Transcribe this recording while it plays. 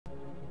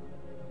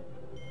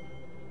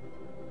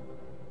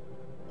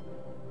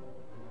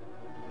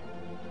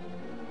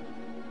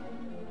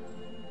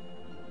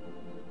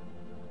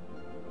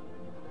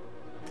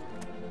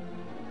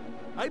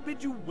I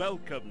bid you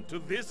welcome to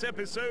this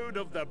episode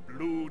of the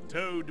Blue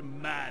Toad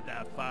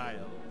Manor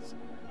Files.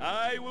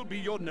 I will be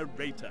your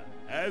narrator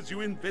as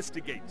you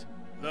investigate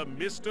the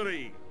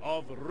mystery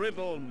of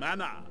Riddle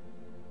Manor.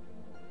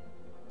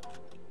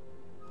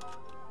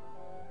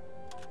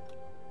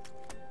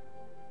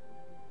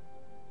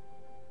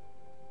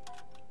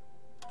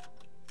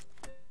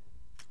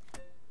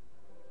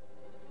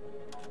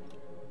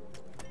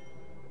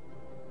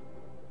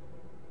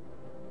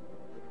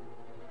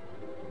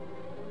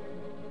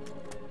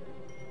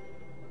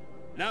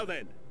 Now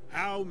then,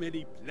 how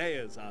many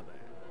players are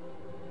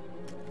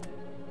there?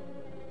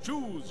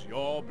 Choose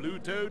your Blue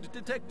Toad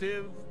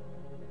detective.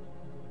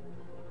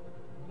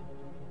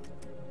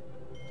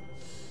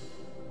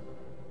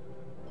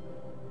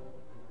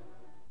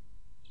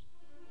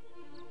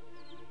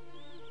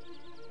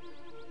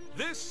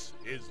 This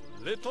is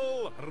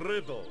Little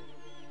Riddle.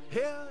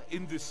 Here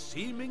in this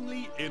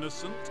seemingly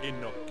innocent,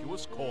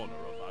 innocuous corner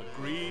of our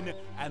green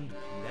and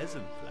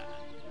pleasant land,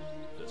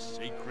 the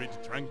sacred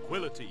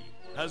tranquility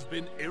has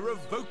been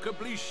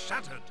irrevocably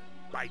shattered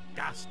by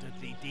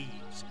dastardly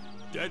deeds,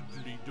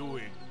 deadly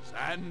doings,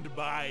 and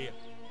by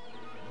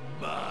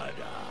murder.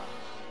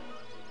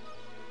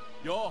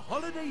 Your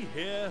holiday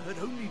here had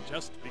only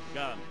just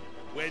begun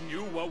when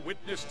you were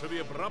witness to the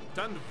abrupt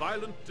and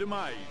violent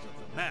demise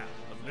of the mayor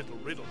of Little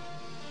Riddle.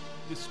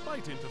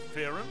 Despite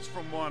interference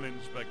from one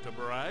Inspector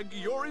Bragg,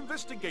 your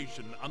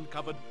investigation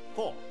uncovered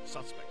 4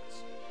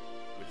 suspects.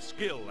 With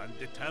skill and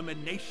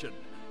determination,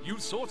 you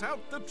sought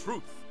out the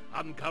truth,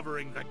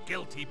 uncovering the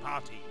guilty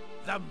party,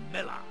 the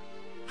miller.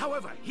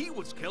 However, he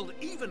was killed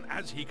even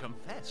as he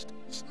confessed,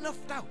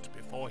 snuffed out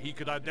before he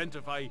could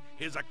identify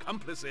his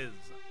accomplices.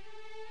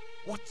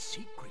 What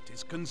secret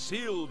is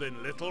concealed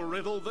in Little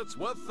Riddle that's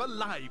worth the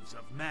lives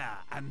of Mayor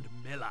and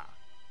Miller?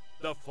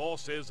 The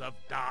forces of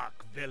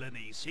dark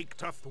villainy seek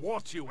to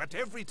thwart you at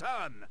every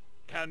turn.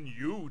 Can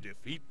you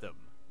defeat them?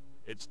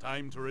 It's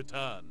time to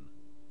return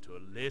to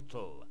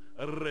Little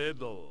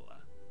Riddle.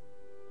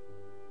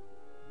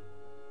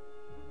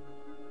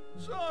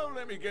 So,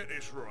 let me get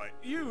this right.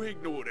 You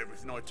ignored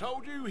everything I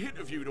told you,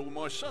 interviewed all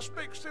my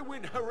suspects, then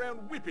went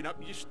around whipping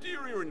up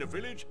hysteria in the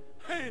village,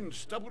 and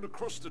stumbled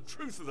across the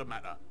truth of the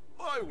matter,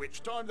 by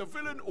which time the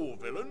villain or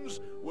villains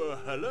were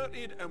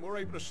alerted and were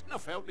able to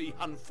snuff out the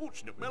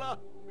unfortunate Miller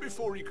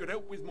before he could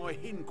help with my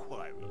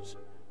inquiries.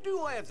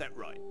 Do I have that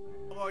right?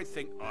 I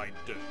think I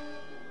do.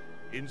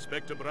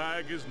 Inspector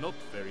Bragg is not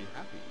very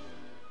happy.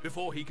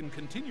 Before he can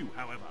continue,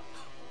 however...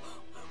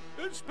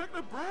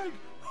 Inspector Bragg!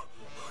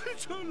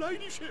 It's her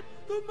ladyship,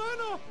 the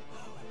Manor!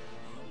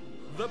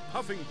 The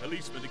puffing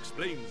policeman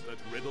explains that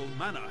Riddle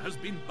Manor has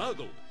been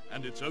burgled,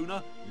 and its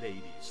owner,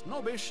 Lady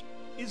Snobbish,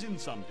 is in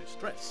some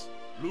distress.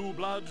 Blue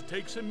blood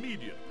takes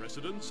immediate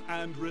precedence,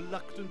 and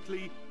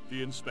reluctantly,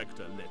 the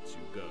inspector lets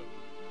you go.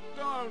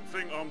 Don't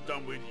think I'm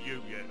done with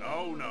you yet.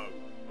 Oh no.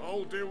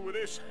 I'll deal with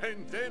this,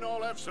 and then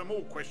I'll have some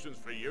more questions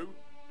for you.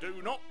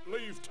 Do not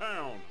leave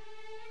town.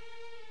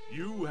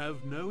 You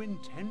have no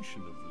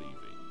intention of leaving.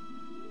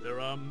 There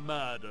are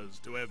murders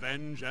to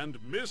avenge and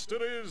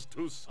mysteries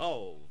to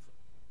solve.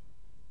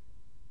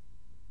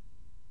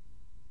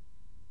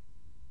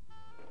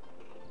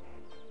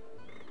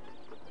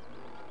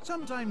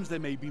 Sometimes there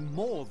may be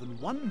more than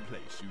one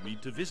place you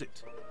need to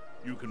visit.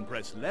 You can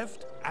press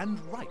left and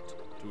right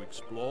to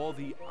explore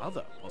the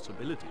other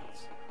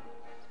possibilities.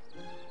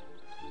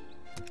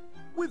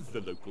 With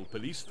the local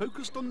police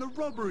focused on the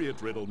robbery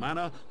at Riddle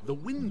Manor, the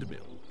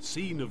windmill,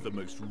 scene of the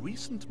most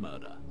recent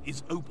murder,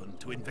 is open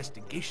to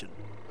investigation.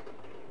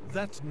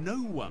 That no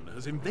one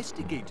has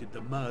investigated the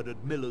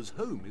murdered miller's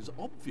home is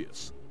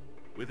obvious.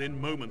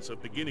 Within moments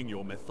of beginning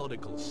your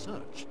methodical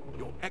search,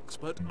 your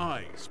expert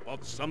eye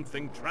spots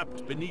something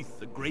trapped beneath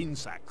the grain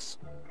sacks.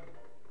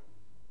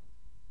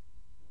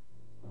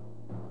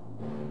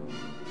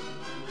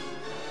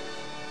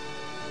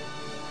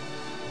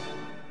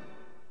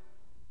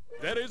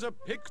 There is a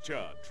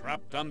picture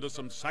trapped under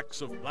some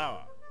sacks of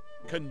flour.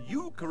 Can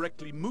you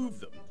correctly move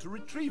them to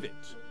retrieve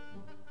it?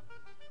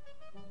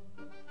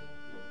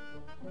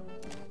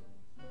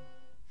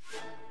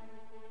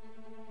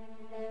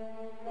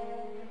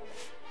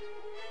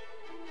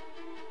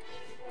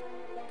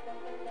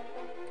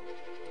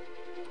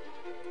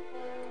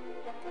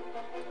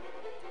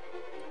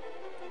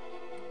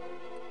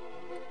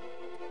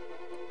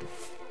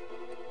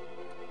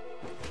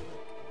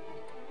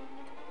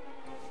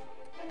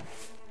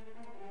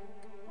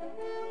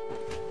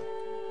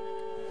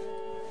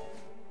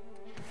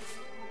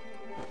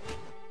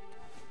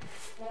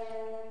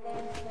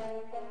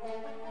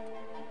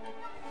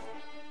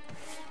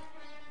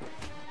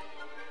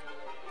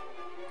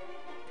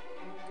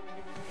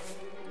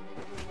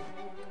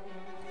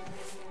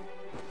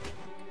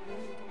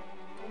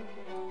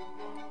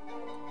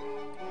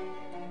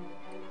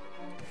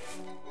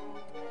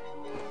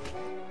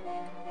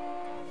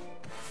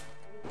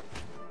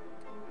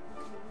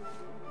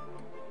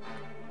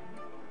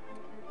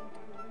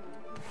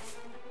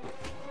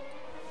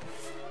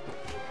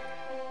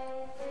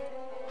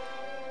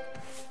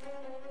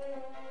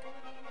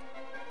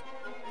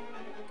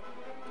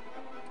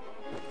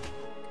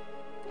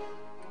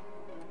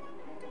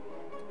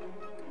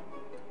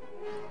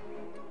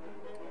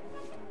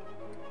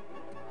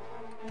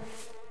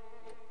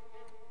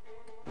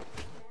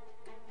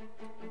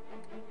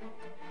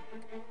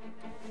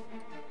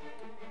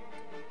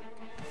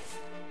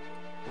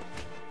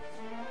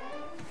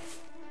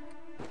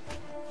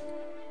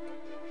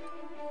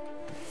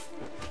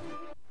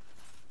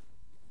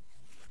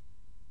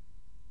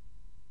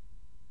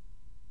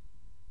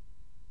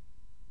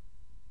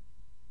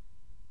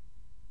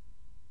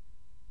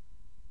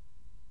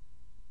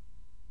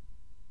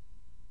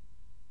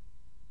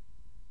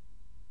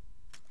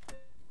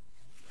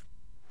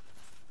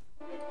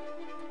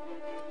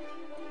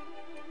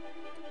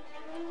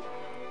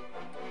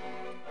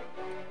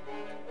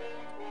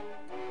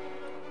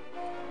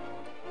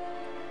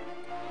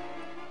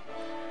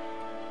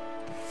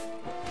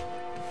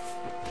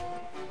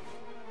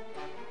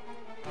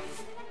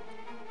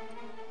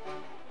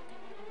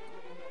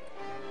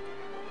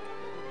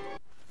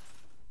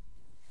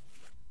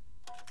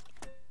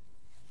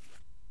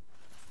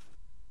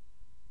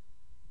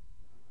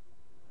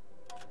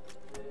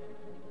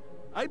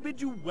 I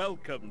bid you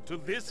welcome to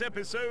this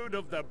episode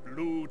of the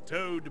Blue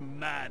Toad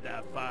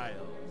Murder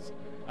Files.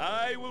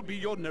 I will be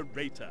your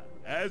narrator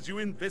as you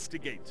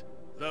investigate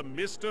the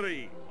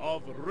mystery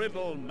of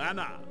Riddle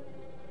Manor.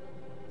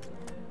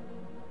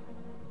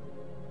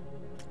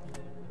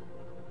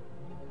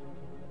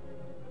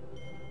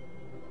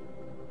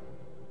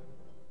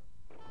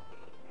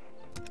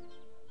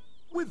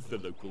 With the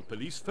local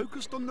police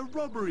focused on the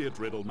robbery at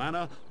Riddle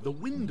Manor, the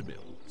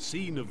windmill,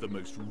 scene of the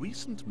most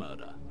recent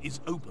murder,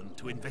 is open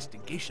to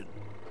investigation.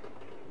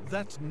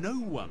 That no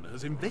one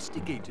has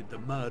investigated the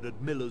murdered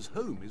miller's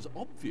home is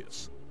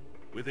obvious.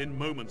 Within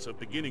moments of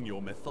beginning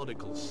your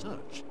methodical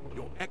search,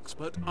 your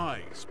expert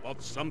eye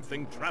spots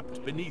something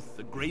trapped beneath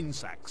the grain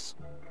sacks.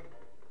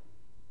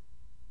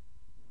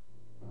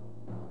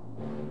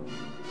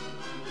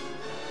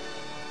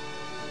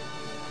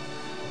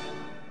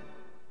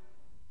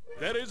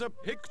 There is a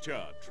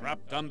picture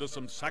trapped under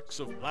some sacks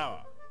of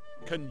flour.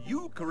 Can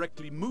you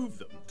correctly move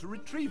them to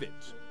retrieve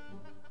it?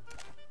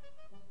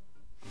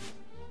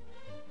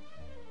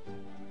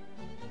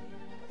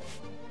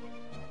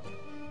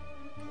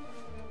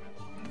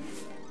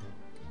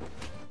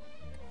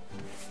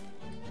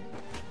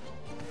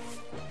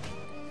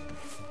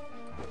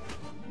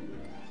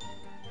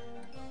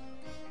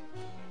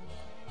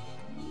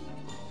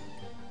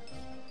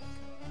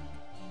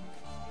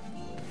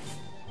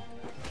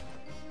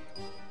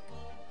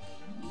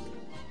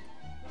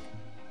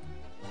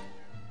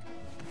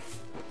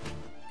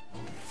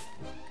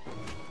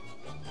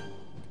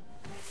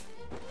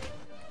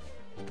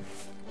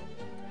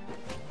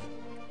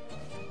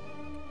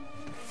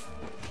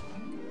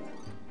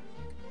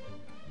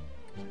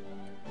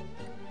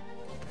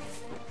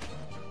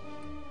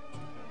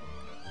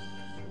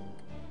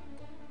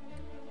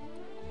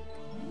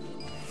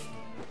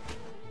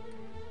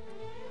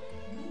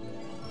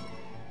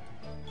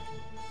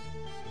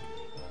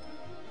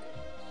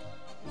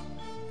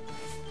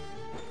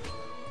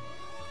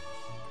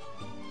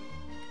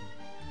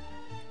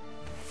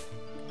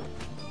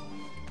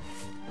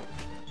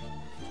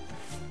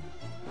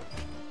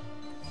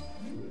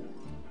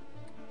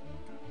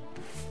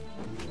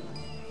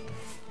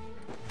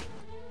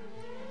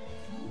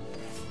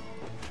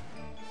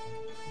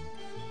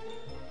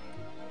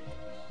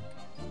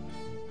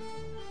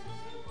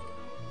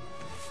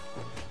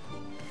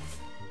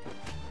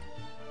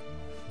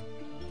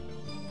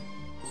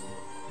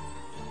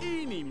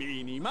 Eeny,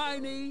 meeny,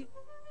 miny.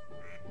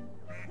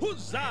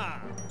 Huzzah!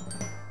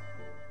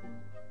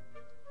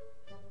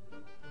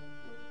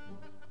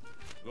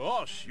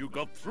 Gosh, you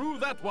got through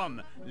that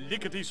one,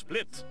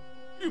 lickety-split.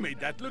 You made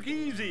that look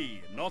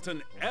easy, not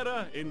an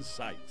error in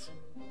sight.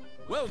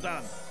 Well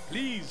done.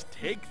 Please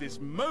take this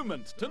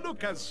moment to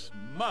look as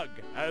smug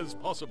as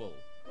possible.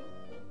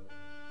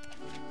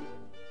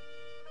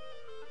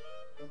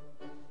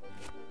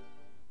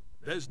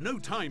 There's no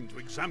time to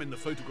examine the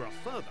photograph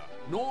further,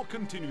 nor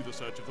continue the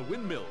search of the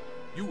windmill.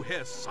 You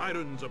hear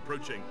sirens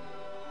approaching.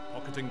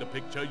 Pocketing the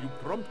picture, you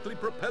promptly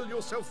propel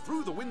yourself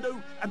through the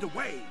window and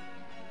away.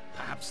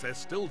 Perhaps there's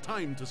still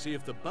time to see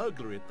if the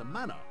burglary at the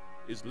manor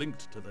is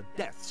linked to the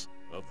deaths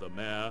of the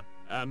mayor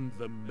and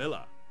the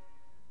miller.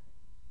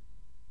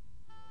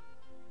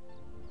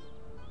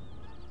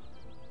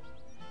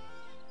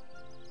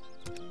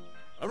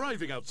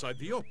 Arriving outside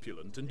the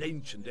opulent and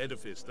ancient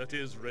edifice that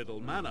is Riddle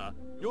Manor,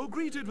 you're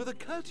greeted with a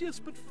courteous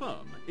but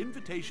firm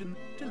invitation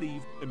to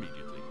leave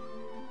immediately.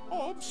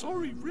 Oh, I'm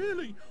sorry,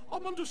 really.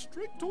 I'm under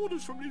strict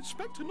orders from the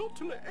inspector not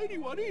to let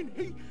anyone in.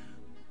 He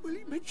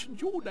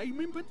mentioned your name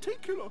in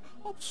particular.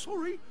 I'm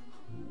sorry.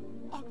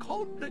 I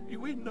can't let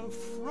you in the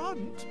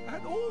front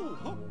at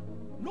all.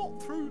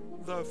 Not through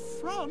the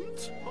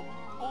front.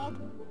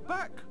 I'd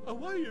back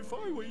away if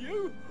I were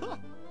you.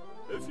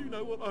 If you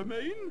know what I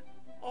mean.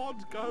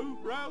 I'd go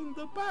round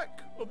the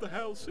back of the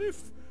house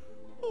if...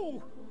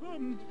 well,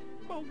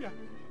 yeah,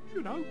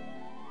 you know.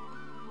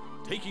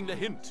 Taking the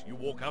hint, you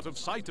walk out of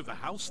sight of the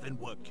house, then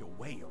work your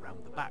way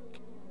around the back.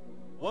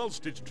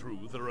 Whilst it's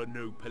true there are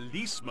no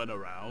policemen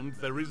around,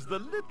 there is the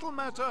little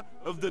matter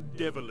of the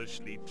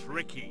devilishly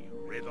tricky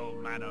Riddle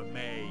Manor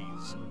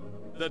maze.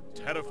 The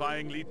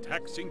terrifyingly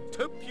taxing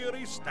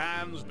topiary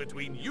stands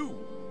between you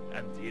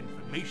and the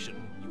information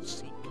you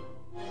seek.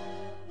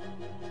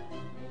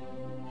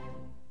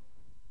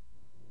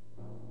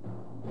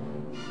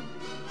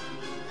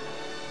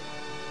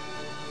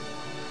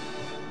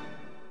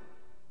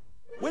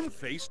 When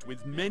faced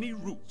with many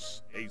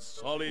routes, a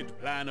solid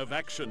plan of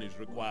action is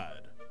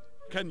required.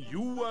 Can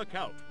you work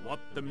out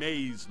what the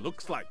maze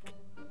looks like?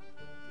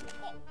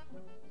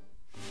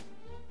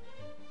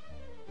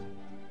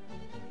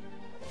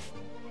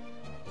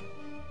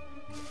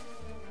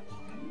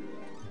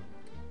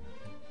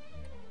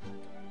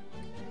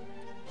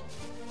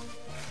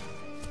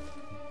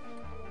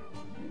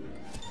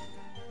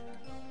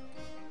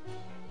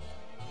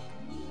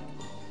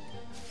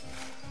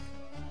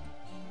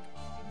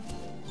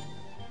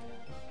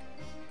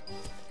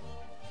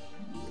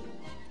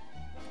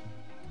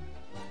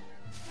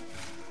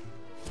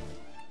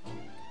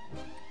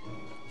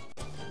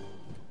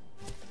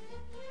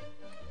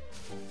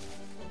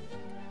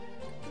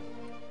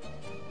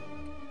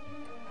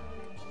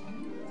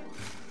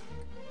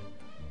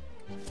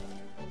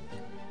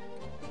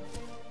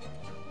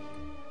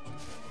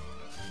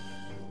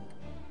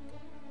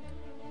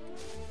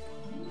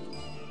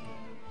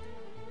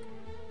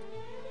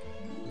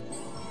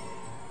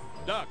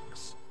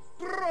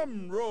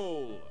 Drum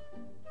roll!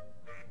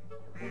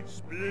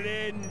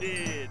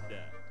 Splendid!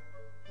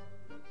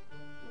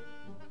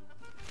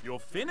 You're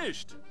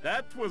finished.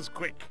 That was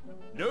quick.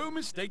 No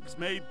mistakes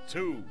made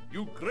too,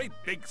 you great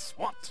big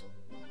swat.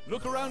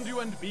 Look around you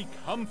and be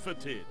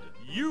comforted.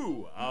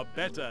 You are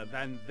better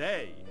than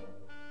they.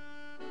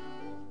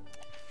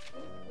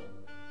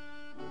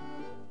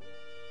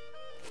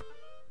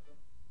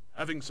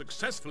 Having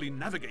successfully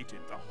navigated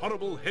the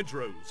horrible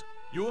hedgerows,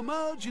 you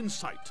emerge in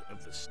sight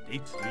of the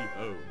stately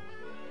home.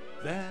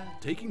 There,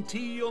 taking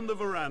tea on the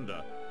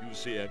veranda, you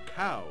see a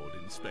cowed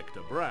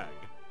Inspector Bragg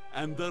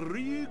and the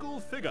regal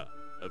figure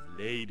of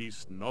Lady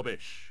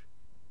Snobbish.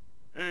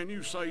 And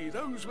you say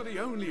those were the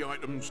only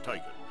items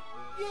taken?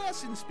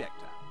 Yes,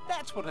 Inspector.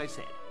 That's what I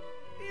said.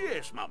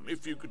 Yes, Mum.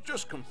 If you could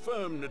just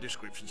confirm the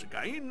descriptions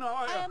again,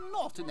 I am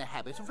not in the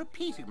habit of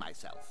repeating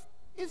myself.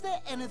 Is there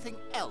anything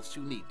else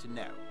you need to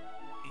know?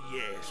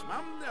 Yes,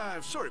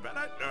 Mum. Sorry about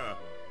that.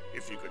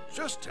 If you could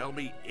just tell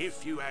me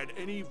if you had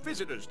any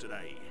visitors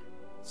today.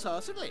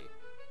 Certainly.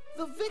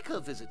 The vicar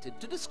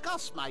visited to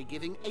discuss my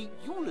giving a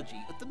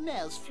eulogy at the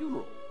mayor's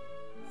funeral.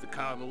 The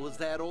colonel was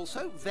there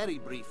also, very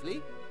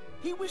briefly.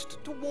 He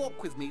wished to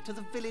walk with me to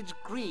the village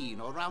green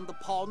or round the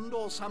pond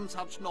or some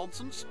such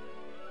nonsense.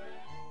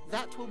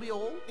 That will be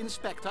all,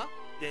 Inspector.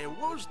 There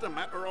was the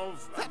matter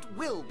of... That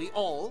will be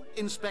all,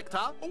 Inspector.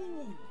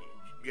 Oh,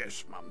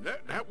 yes, Mum.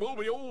 That will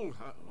be all.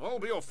 I'll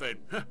be off then.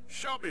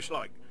 Sharpish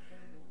like.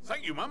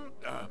 Thank you, Mum.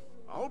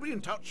 I'll be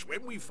in touch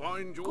when we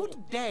find your...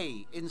 Good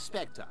day,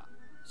 Inspector.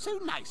 So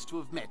nice to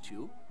have met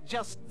you,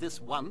 just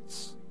this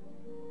once.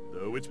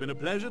 Though it's been a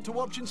pleasure to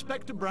watch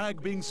Inspector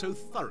Bragg being so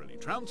thoroughly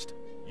trounced,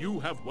 you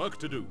have work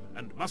to do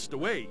and must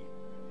away.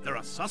 There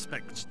are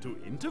suspects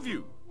to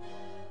interview.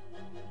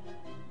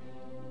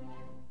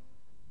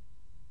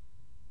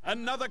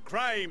 Another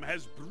crime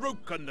has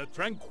broken the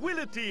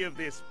tranquility of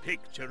this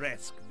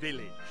picturesque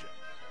village.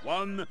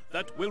 One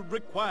that will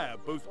require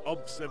both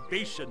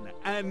observation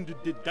and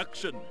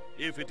deduction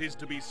if it is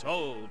to be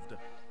solved.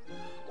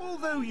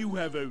 Although you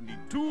have only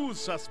 2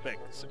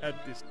 suspects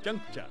at this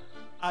juncture,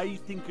 I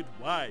think it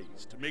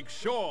wise to make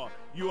sure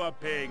you are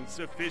paying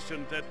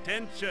sufficient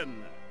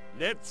attention.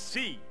 Let's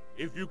see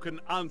if you can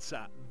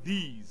answer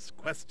these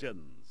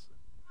questions.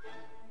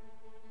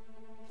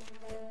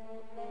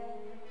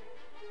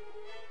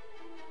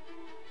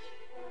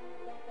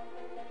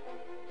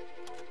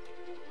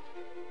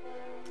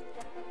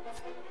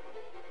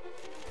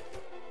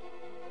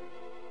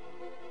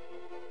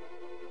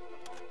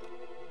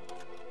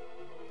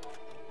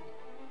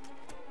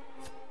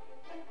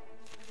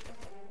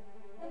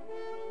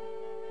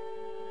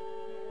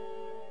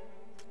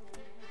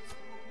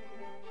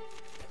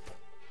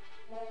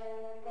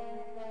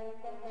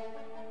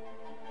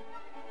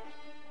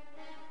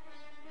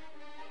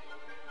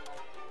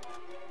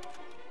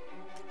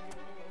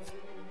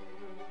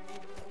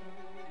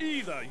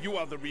 Either you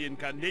are the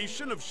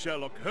reincarnation of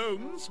Sherlock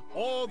Holmes,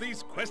 or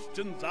these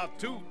questions are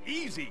too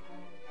easy.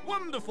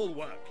 Wonderful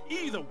work,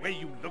 either way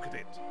you look at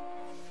it.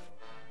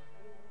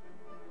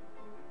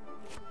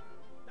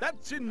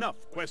 That's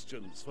enough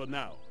questions for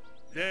now.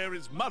 There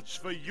is much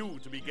for you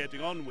to be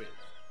getting on with.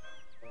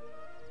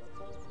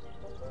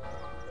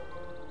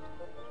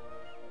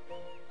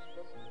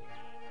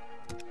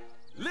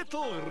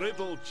 Little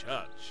Riddle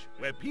Church,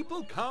 where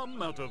people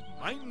come out of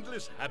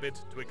mindless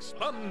habit to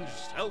expunge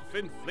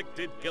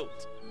self-inflicted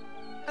guilt,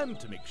 and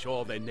to make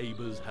sure their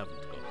neighbours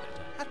haven't got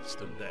better hats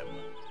than them.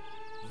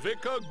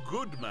 Vicar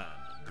Goodman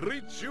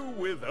greets you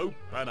with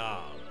open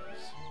arms.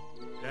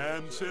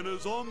 Damn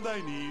sinners, on thy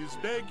knees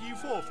beg ye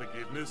for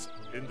forgiveness,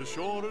 in the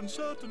sure and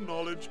certain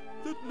knowledge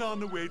that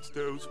none awaits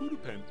those who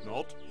repent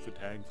not. For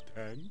tang.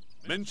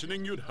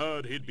 Mentioning you'd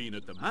heard he'd been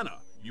at the Manor,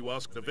 you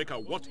ask the vicar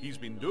what he's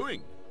been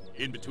doing.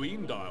 In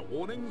between dire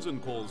warnings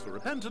and calls for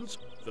repentance,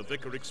 the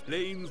vicar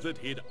explains that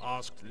he'd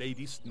asked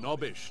Lady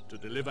Snobbish to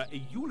deliver a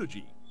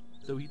eulogy,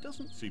 though he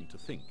doesn't seem to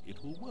think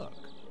it will work.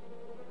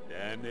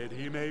 Damned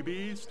he may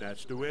be,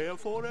 snatched away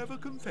of forever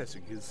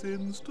confessing his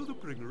sins to the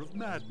bringer of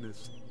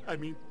madness.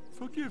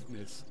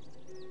 Forgiveness.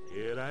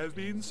 Here I have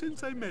been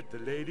since I met the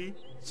lady,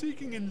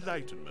 seeking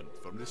enlightenment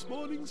from this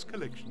morning's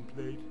collection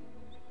plate.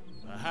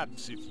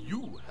 Perhaps if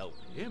you help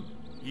him,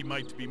 he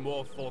might be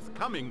more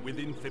forthcoming with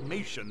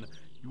information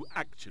you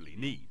actually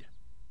need.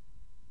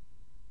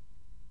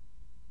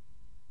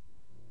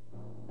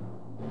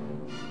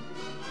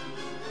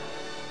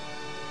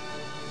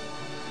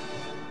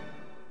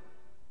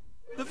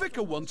 The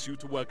vicar wants you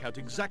to work out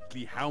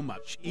exactly how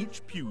much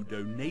each pew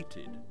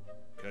donated.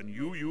 Can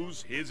you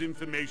use his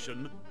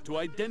information to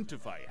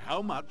identify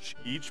how much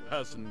each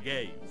person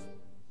gave?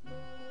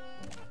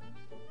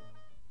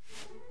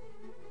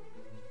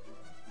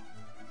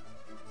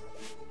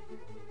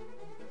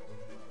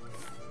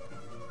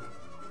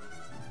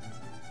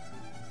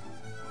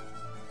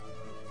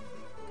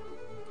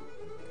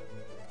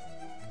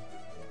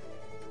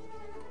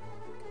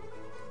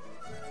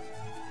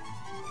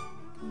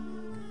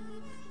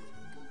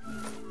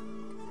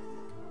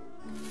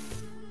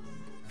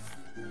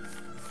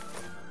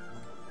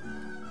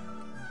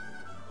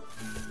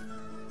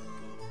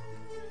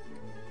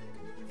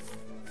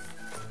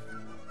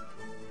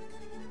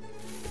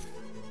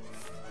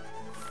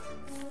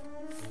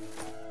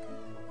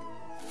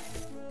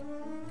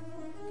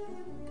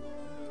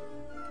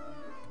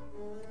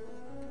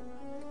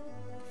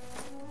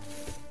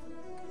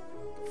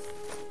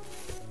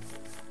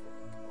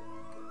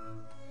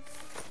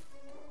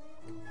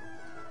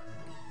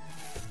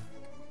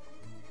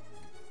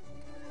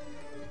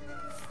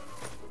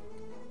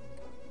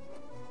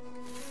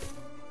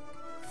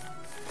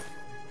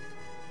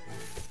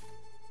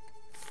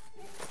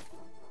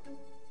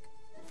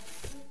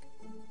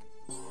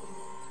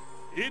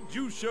 Did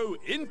you show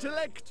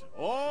intellect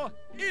or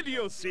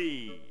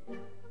idiocy?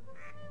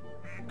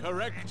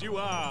 Correct you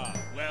are.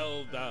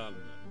 Well done.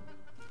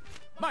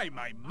 My,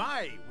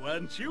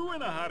 weren't you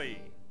in a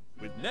hurry?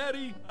 With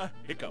nary a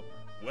hiccup.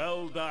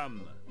 Well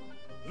done.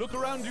 Look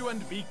around you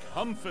and be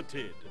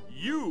comforted.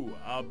 You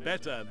are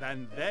better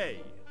than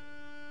they.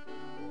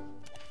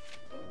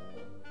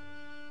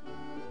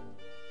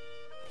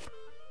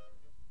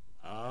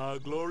 Ah,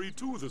 glory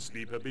to the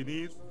sleeper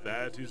beneath.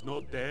 That is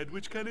not dead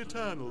which can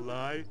eternal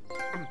lie.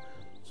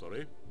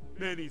 Sorry.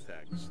 Many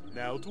thanks.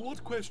 Now, to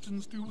what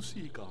questions do you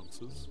seek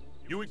answers?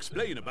 You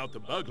explain about the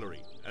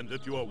burglary, and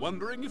that you are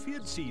wondering if he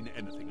had seen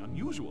anything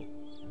unusual.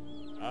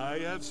 I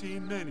have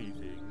seen many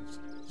things.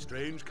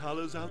 Strange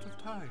colors out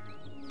of time,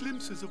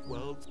 glimpses of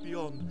worlds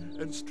beyond,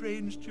 and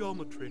strange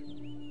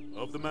geometry.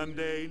 Of the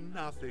mundane,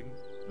 nothing.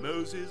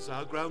 Moses,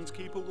 our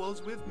groundskeeper,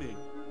 was with me.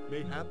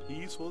 Mayhap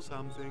he saw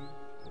something.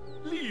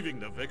 Leaving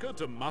the vicar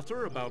to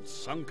mutter about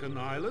sunken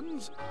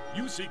islands,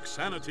 you seek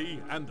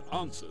sanity and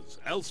answers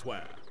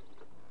elsewhere.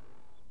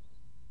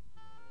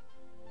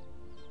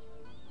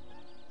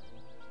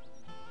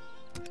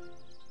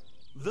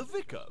 The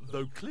vicar,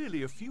 though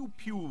clearly a few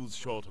pews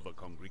short of a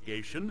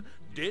congregation,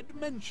 did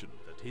mention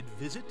that he'd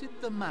visited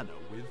the manor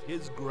with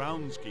his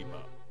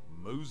groundskeeper,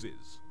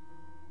 Moses.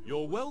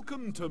 Your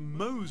welcome to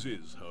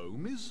Moses'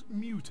 home is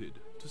muted,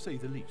 to say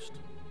the least.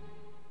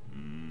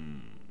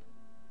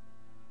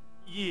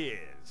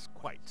 Yes,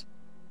 quite.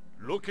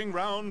 Looking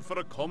round for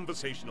a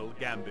conversational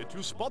gambit,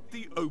 you spot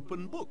the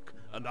open book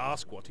and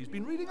ask what he's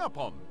been reading up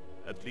on.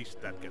 At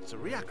least that gets a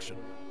reaction.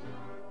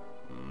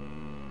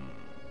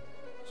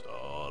 It's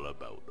all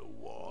about the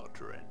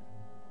watering.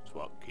 It's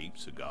what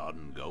keeps the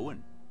garden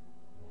going.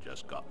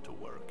 Just got to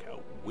work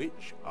out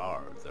which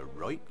are the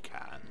right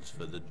cans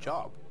for the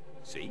job.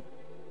 See?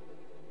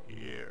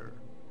 Here.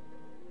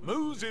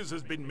 Moses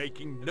has been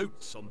making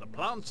notes on the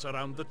plants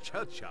around the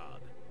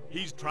churchyard.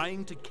 He's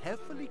trying to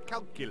carefully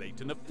calculate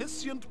an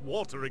efficient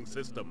watering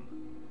system.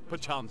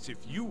 Perchance if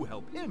you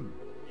help him,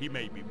 he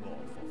may be more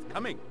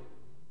forthcoming.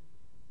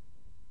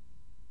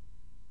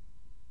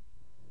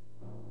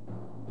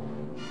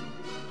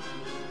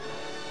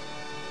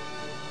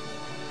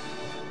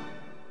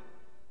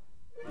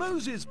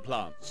 Moses'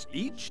 plants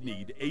each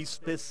need a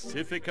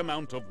specific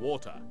amount of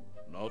water.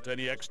 Not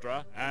any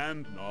extra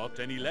and not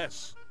any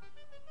less.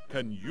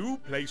 Can you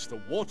place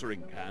the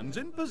watering cans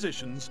in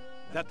positions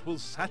that will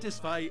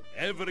satisfy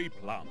every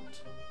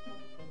plant?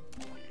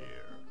 Here.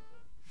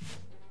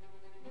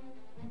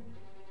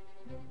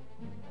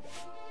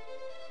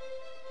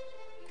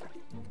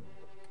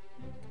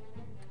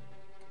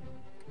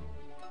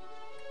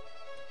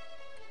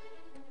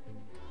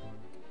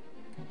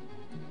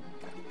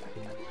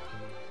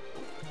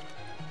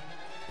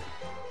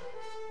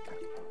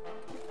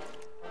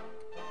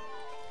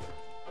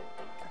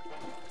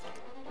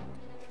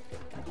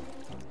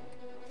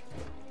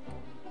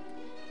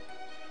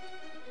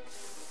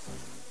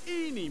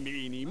 Eeny,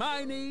 meeny,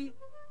 miny.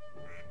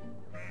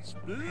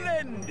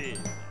 Splendid!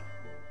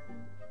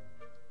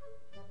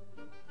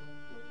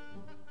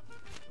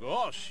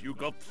 Gosh, you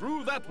got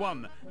through that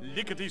one,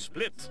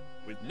 lickety-split,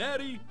 with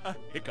nary a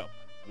hiccup.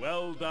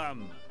 Well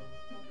done.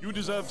 You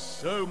deserve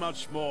so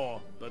much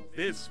more, but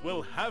this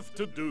will have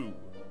to do.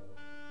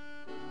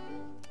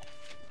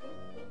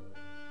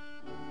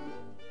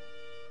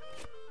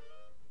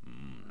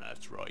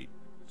 That's right.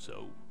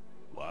 So,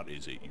 what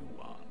is it you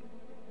want?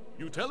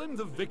 You tell him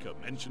the vicar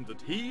mentioned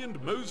that he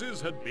and Moses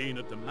had been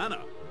at the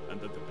manor,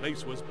 and that the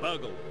place was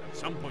burgled at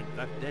some point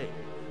that day.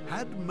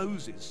 Had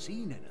Moses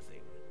seen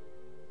anything?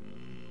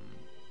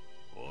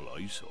 All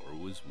I saw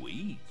was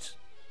weeds.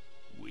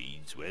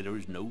 Weeds where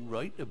there's no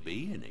right to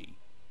be any.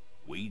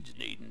 Weeds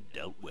needing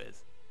dealt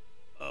with.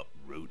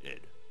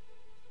 Uprooted.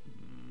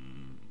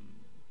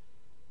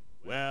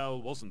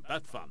 Well, wasn't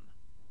that fun?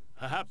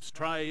 Perhaps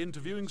try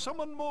interviewing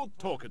someone more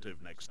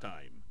talkative next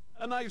time.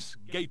 A nice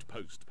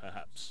gatepost,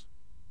 perhaps.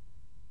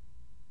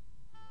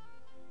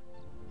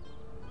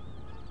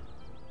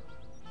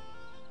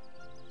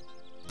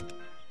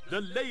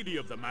 The lady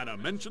of the manor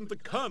mentioned the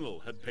colonel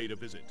had paid a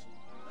visit.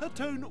 Her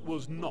tone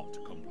was not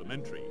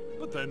complimentary,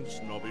 but then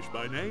snobbish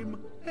by name,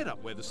 head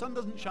up where the sun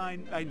doesn't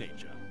shine by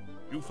nature.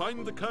 You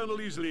find the colonel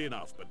easily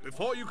enough, but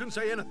before you can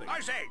say anything...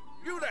 I say,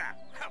 you there!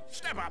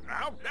 Step up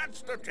now,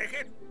 that's the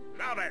ticket!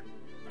 Now then,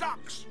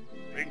 ducks!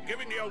 Been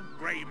giving the old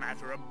grey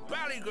matter a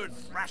bally good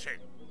thrashing.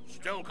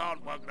 Still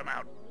can't work them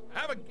out.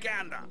 Have a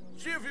gander,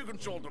 see if you can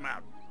sort them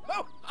out.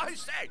 Oh, I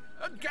say,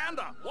 a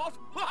gander! What?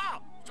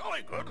 Ha!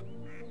 Jolly good!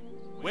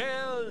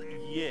 Well,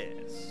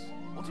 yes.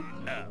 What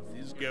on earth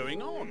is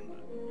going on?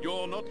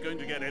 You're not going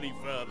to get any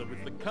further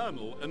with the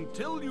colonel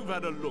until you've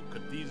had a look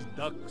at these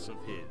ducks of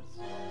his.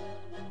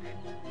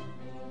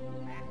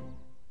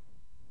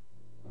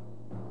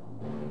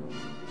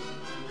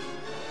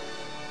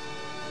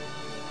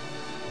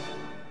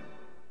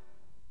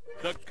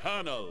 The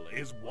colonel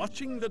is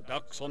watching the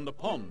ducks on the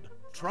pond,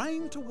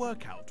 trying to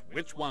work out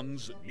which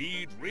ones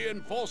need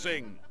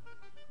reinforcing.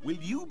 Will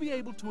you be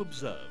able to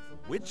observe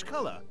which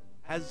color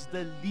has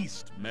the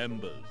least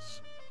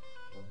members?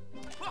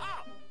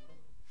 Ha!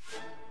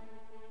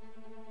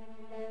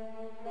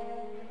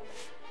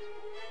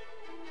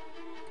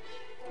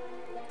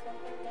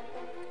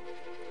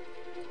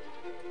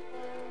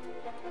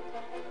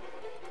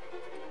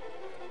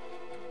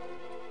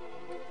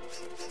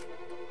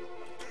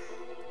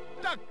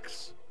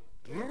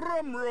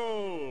 Drum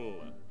roll!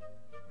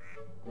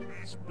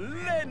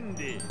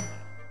 Splendid!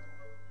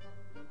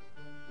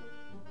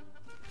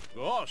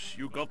 Gosh,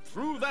 you got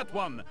through that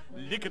one,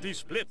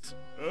 lickety-split.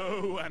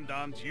 Oh, and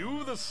aren't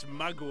you the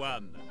smug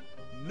one?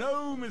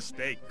 No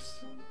mistakes.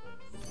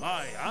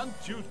 My,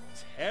 aren't you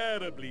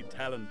terribly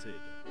talented?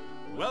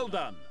 Well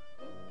done.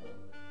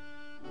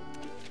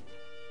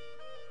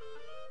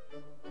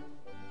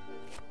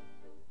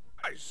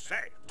 I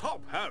say,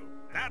 top ho!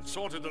 That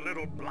sorted the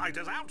little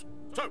blighters out.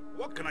 So,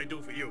 what can I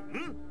do for you,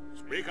 hmm?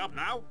 Speak up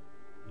now.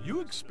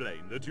 You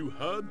explained that you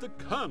heard the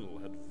Colonel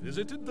had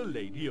visited the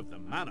Lady of the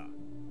Manor.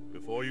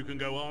 Before you can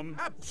go on...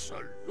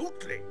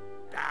 Absolutely.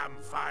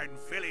 Damn fine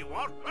filly,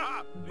 what?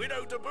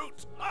 Widow to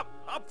boot.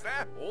 Up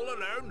there, all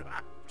alone.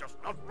 Just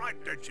not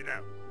right, don't you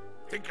know?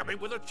 Think I'm in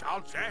with a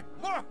chance, eh?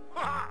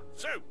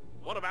 So,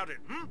 what about it,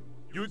 hmm?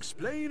 You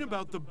explain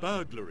about the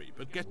burglary,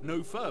 but get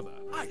no further.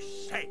 I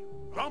say,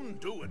 rum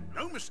do and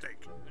no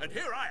mistake. And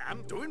here I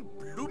am doing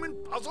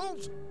bloomin'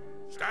 puzzles?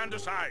 Stand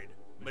aside.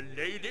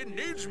 Milady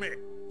needs me.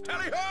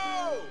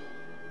 Tally-ho!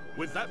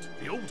 With that,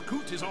 the old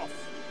coot is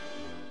off.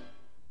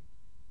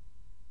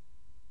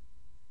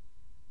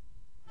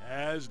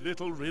 As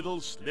little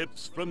Riddle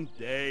slips from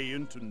day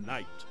into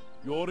night,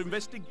 your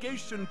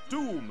investigation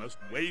too must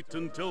wait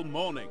until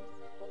morning.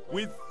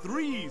 With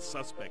 3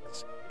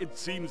 suspects, it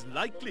seems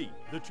likely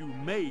that you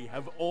may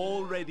have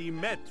already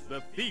met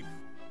the thief.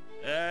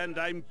 And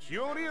I'm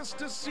curious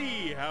to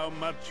see how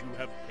much you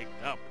have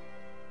picked up.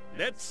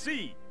 Let's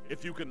see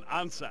if you can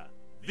answer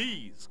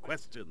these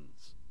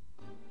questions.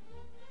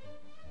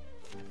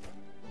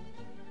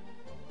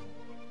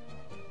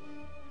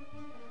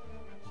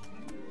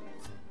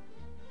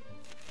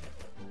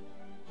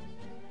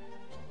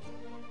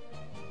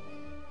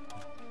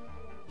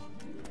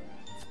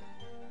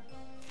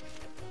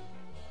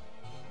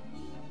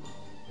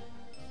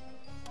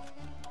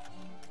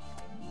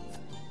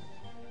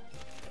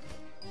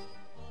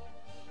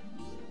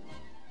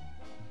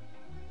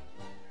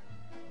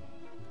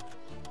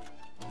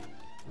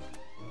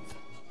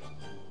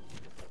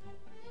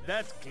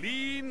 That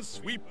clean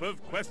sweep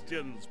of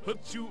questions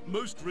puts you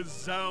most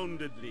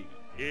resoundingly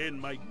in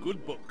my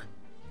good book.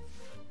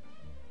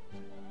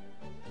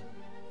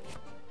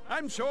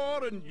 I'm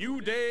sure a new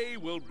day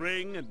will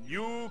bring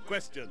new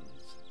questions.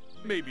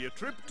 Maybe a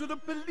trip to the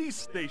police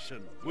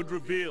station would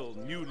reveal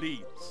new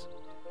leads.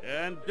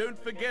 And don't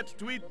forget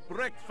to eat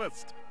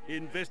breakfast.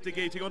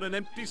 Investigating on an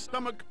empty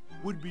stomach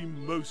would be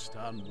most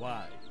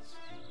unwise.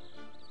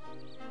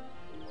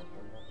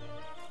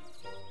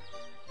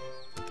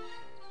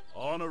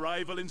 On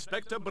arrival,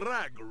 Inspector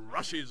Bragg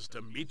rushes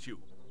to meet you.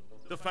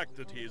 The fact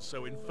that he is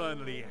so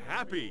infernally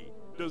happy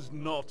does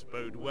not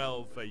bode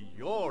well for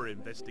your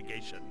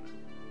investigation.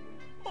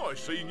 I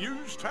see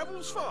news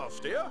travels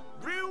fast here.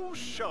 Real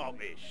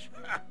sharpish.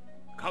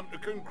 Come to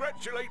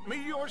congratulate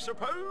me, I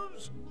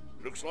suppose?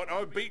 Looks like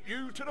I beat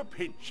you to the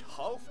pinch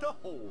half the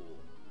haul.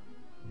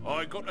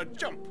 I got a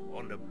jump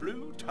on the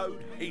Blue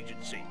Toad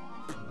Agency.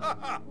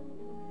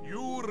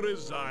 You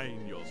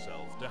resign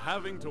yourself to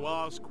having to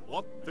ask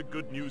what the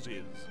good news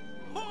is.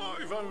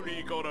 I've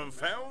only gone and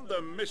found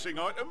the missing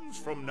items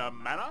from the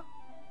manor.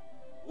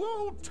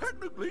 Well,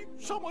 technically,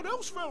 someone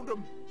else found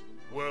them.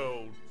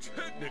 Well,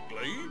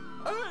 technically,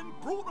 and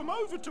brought them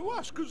over to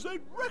us because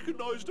they'd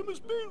recognised them as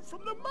being from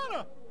the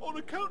manor on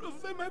account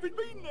of them having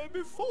been there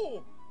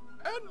before.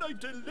 And they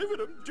delivered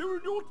them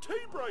during your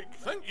tea break.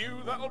 Thank you,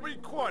 that'll be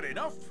quite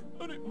enough.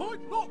 And it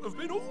might not have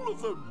been all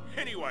of them.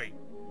 Anyway,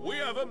 we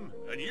have them,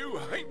 and you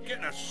ain't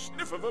getting a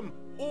sniff of them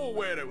or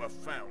where they were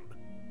found.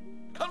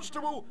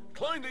 Constable,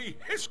 kindly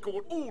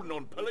escort all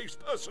non-police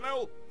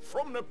personnel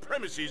from the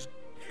premises,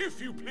 if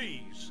you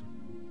please.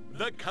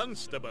 The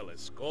constable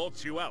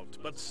escorts you out,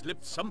 but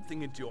slips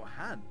something into your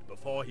hand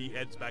before he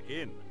heads back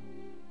in.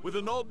 With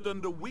a nod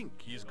and a wink,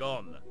 he's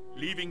gone,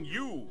 leaving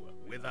you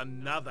with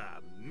another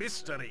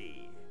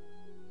mystery.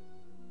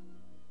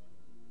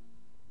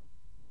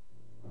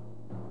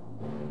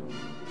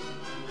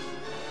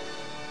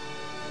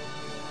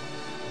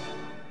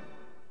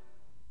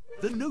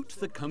 The note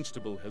the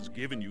constable has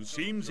given you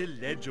seems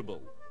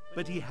illegible,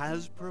 but he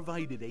has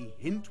provided a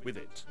hint with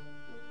it.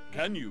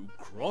 Can you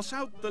cross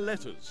out the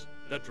letters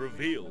that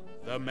reveal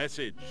the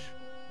message?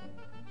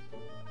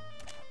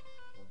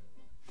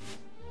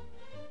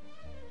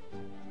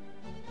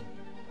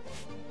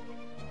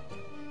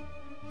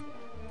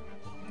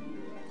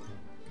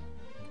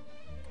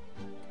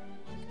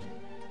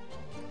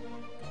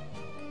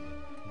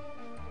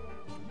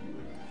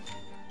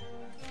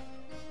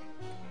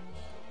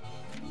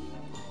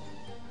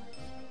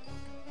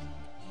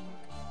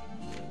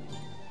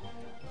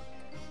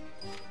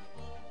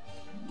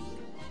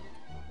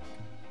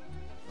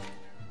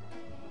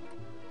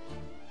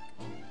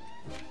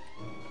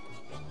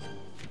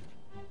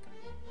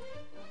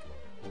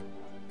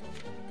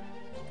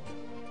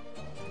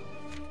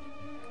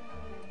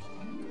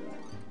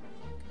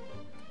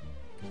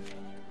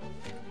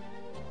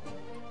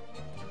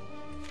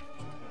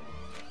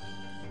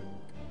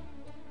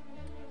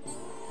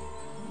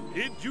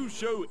 you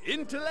show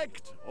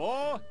intellect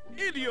or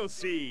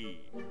idiocy?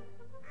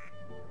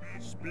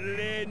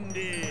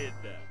 Splendid!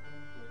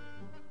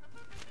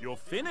 You're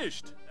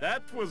finished.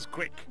 That was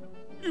quick.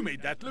 You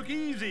made that look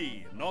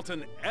easy. Not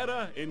an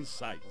error in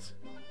sight.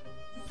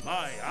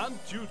 My,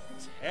 aren't you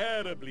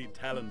terribly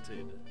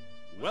talented?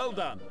 Well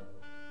done.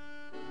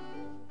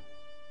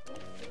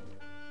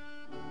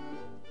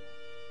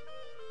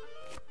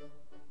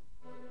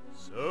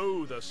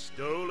 So, the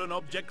stolen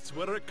objects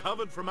were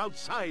recovered from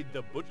outside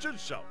the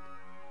butcher's shop.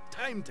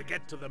 Time to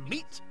get to the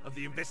meat of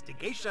the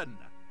investigation.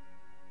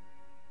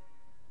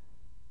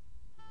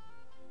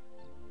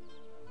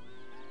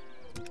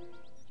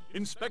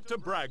 Inspector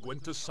Bragg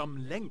went to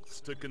some lengths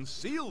to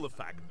conceal the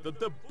fact that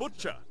the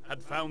butcher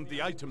had found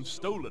the item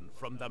stolen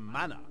from the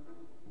manor.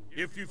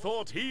 If you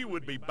thought he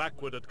would be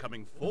backward at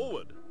coming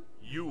forward,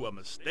 you were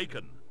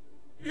mistaken.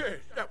 Yeah,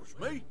 that was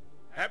me.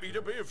 Happy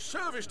to be of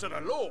service to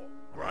the law.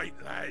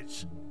 Great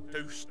lads.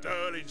 Do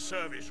sterling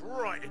service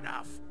right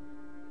enough.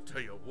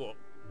 Tell you what,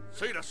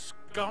 see the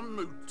scum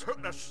who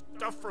took the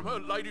stuff from her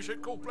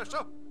ladyship, God bless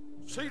her?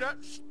 See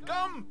that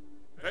scum?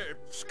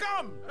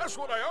 Scum, that's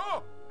what they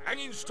are.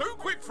 Hanging's too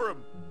quick for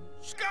 'em.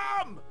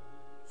 Scum!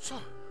 So,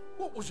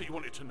 what was it you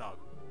wanted to know?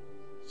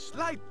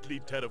 Slightly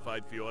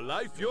terrified for your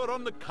life, you're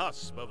on the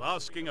cusp of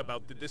asking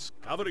about the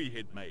discovery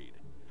he'd made.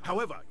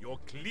 However, your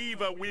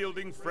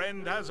cleaver-wielding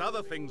friend has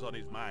other things on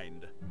his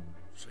mind.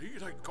 See,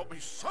 they got me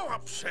so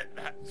upset,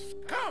 that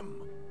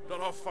scum,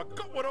 that I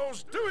forgot what I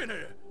was doing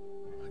here.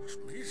 Makes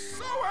me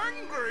so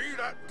angry,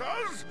 that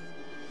does.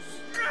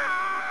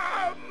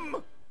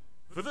 Scum!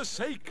 For the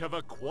sake of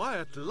a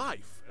quiet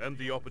life and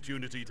the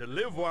opportunity to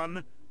live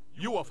one,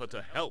 you offer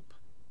to help.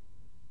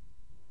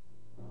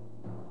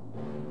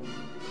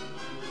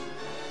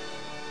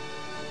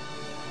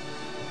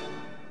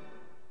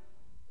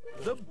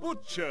 The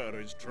butcher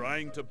is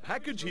trying to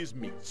package his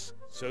meats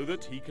so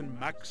that he can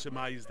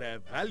maximize their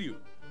value.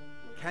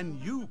 Can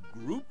you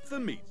group the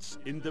meats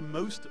in the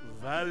most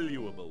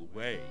valuable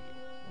way?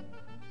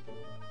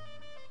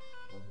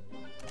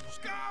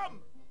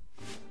 Scum!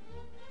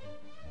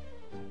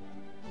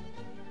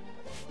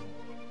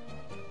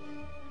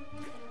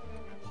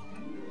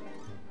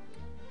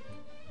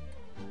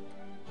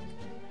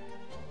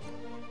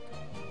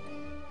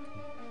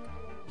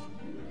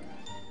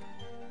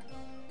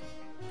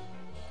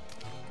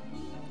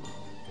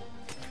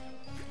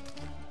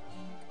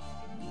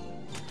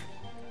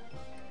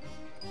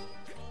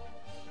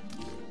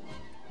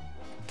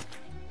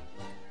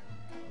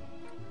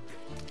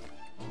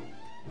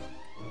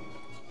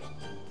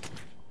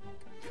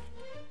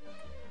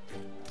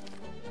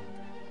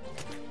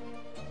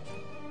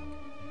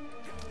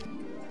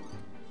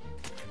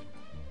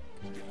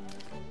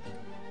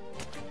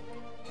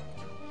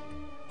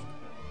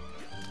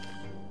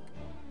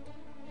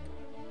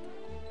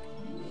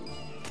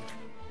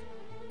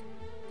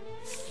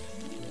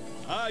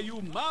 Are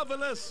you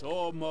marvelous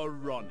or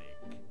moronic?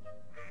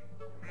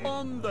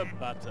 On the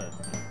button.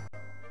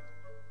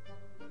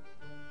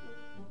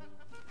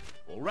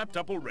 All wrapped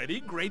up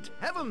already? Great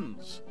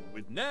heavens!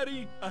 With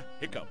nary a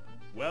hiccup.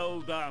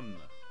 Well done.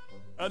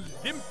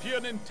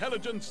 Olympian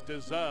intelligence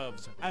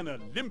deserves an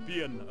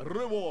Olympian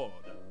reward.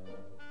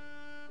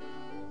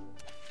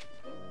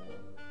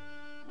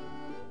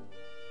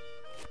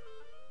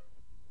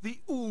 The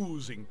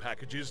oozing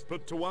packages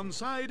put to one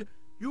side,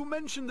 you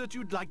mentioned that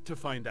you'd like to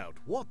find out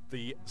what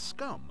the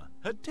scum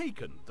had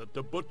taken that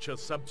the butcher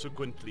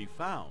subsequently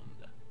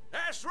found.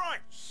 That's right,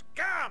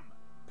 scum!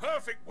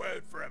 Perfect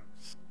word for 'em.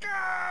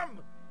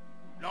 Scum!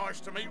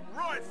 Nice to meet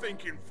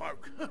right-thinking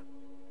folk.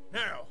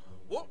 Now,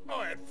 what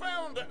I had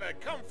found that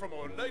had come from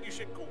her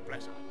ladyship, God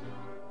bless her.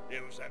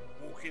 There was that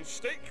walking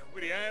stick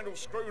with the handle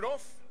screwed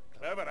off.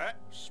 Clever that.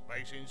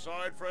 Space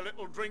inside for a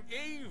little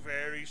drinky.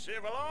 Very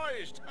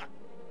civilised.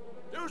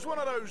 There was one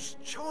of those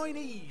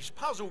Chinese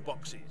puzzle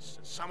boxes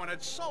that someone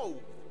had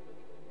solved.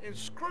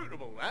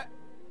 Inscrutable, that.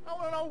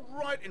 Oh, an old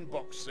writing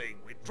box thing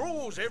with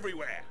drawers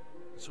everywhere.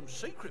 Some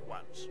secret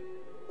ones.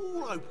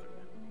 All open.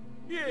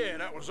 Yeah,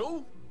 that was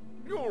all.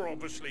 You're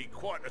obviously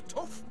quite a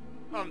tough.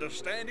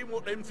 Understanding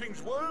what them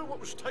things were,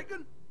 what was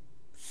taken.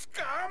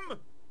 Scum!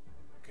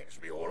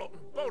 Gets me all up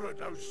and bothered.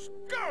 Those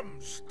scum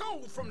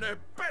stole from their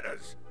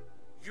betters.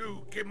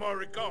 You give my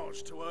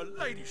regards to her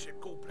ladyship,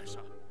 God bless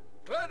her.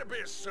 Glad to be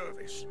of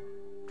service.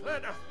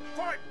 Glad to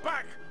fight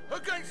back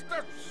against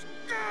the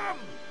scum!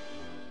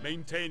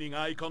 Maintaining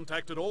eye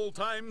contact at all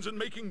times and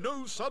making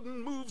no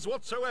sudden moves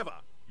whatsoever,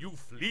 you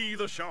flee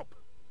the shop.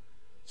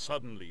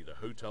 Suddenly, the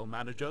hotel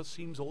manager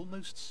seems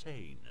almost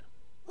sane.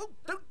 Well,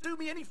 don't do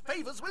me any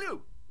favours, will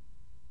you?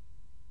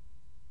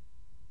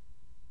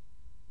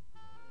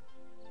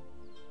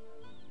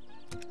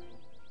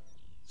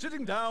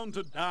 Sitting down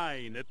to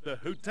dine at the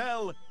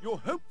hotel, your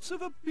hopes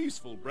of a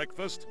peaceful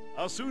breakfast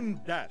are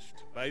soon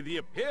dashed by the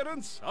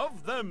appearance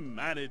of the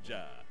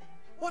manager.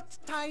 What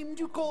time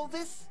do you call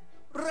this?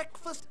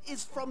 Breakfast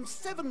is from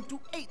 7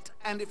 to 8,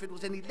 and if it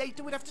was any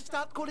later, we'd have to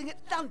start calling it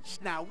lunch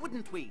now,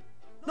 wouldn't we?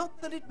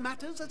 Not that it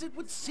matters, as it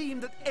would seem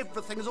that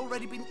everything has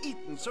already been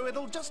eaten, so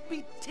it'll just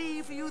be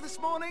tea for you this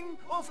morning.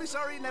 Awfully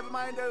sorry, never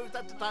mind. Oh,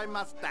 that's a time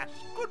must dash.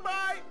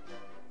 Goodbye!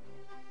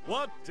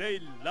 What a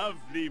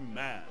lovely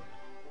man.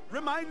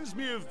 Reminds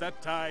me of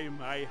that time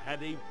I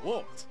had a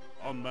wart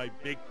on my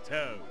big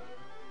toe.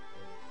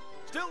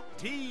 Still,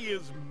 tea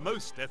is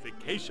most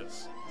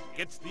efficacious.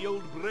 Gets the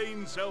old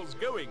brain cells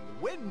going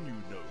when you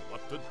know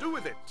what to do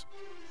with it.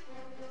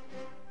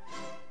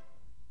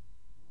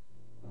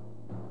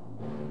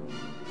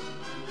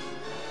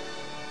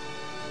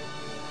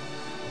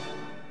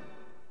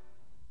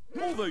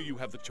 Although you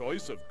have the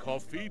choice of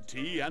coffee,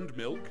 tea, and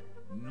milk,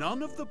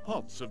 none of the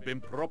pots have been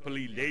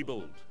properly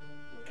labeled.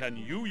 Can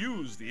you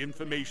use the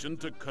information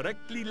to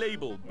correctly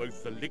label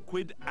both the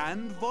liquid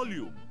and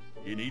volume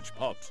in each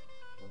pot?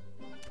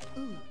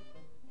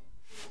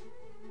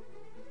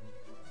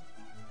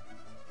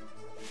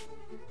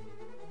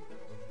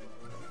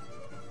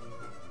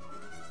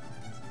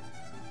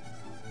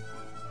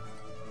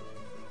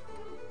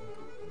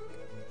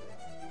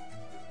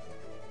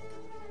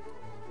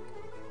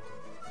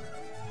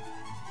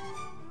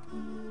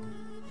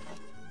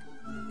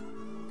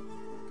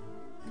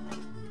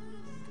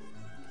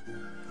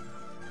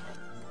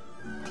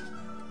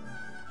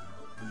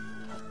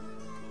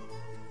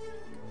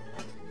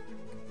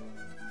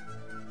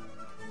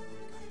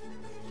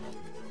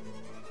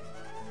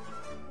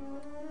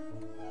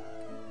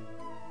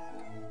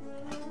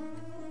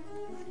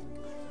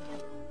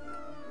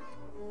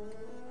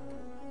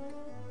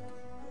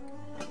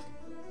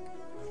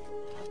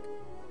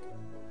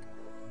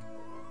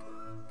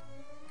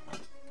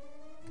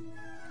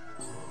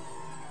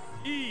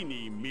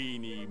 Eeny,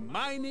 meeny,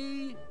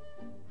 miny.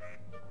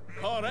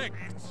 Correct.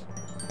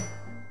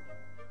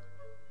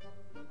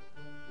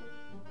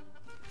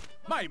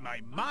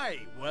 My,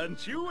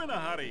 weren't you in a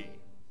hurry?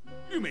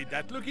 You made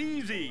that look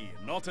easy,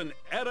 not an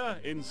error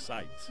in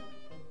sight.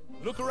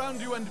 Look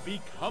around you and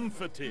be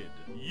comforted.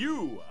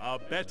 You are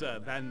better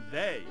than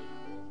they.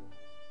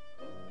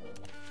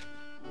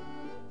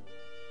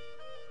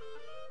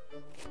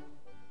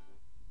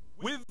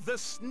 With the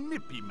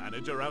snippy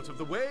manager out of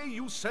the way,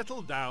 you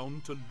settle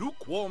down to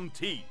lukewarm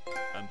tea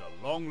and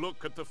a long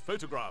look at the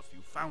photograph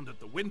you found at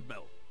the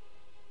windmill.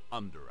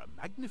 Under a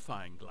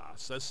magnifying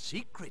glass, a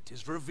secret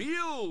is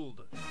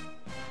revealed.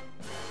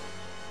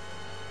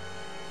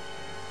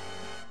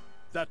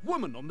 That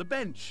woman on the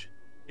bench.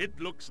 It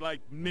looks like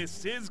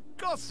Mrs.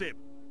 Gossip,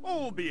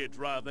 albeit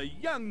rather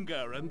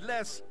younger and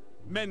less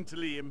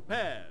mentally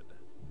impaired.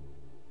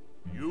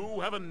 You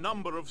have a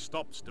number of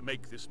stops to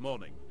make this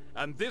morning,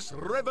 and this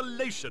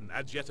revelation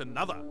adds yet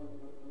another.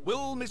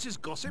 Will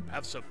Mrs. Gossip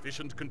have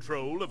sufficient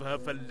control of her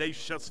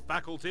fallacious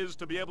faculties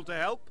to be able to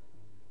help?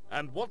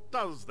 And what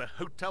does the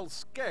hotel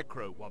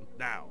scarecrow want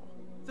now?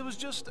 There was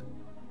just...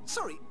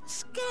 Sorry,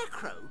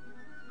 Scarecrow?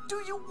 Do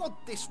you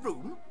want this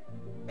room?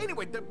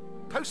 Anyway, the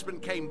postman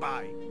came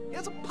by. He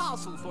has a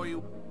parcel for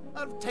you.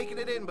 I've taken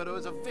it in, but it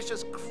was a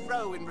vicious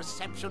crow in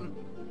reception.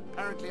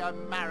 Apparently I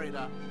married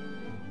her.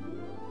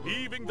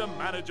 Leaving the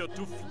manager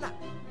to flap,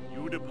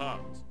 you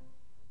depart.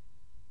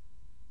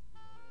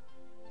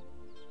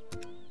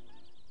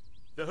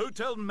 The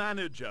hotel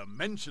manager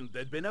mentioned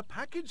there'd been a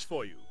package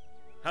for you.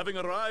 Having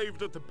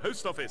arrived at the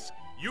post office,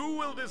 you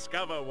will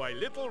discover why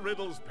little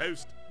Riddle's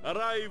post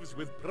arrives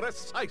with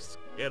precise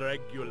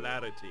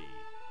irregularity.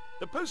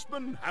 The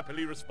postman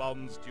happily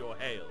responds to your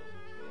hail.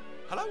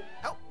 Hello?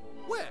 Oh,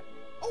 where?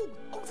 Oh,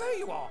 there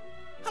you are.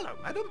 Hello,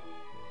 madam.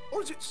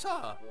 Or is it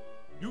sir?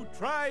 You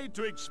try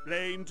to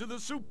explain to the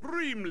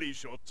supremely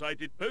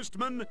short-sighted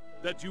postman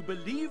that you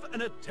believe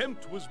an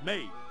attempt was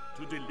made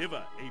to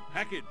deliver a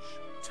package.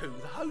 To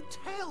the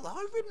hotel,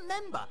 I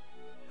remember.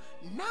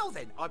 Now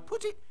then, I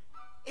put it...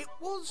 It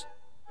was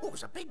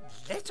a big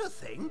letter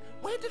thing.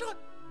 Where did I...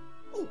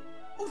 Oh,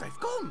 they've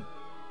gone.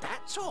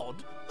 That's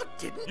odd. I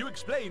didn't... You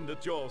explained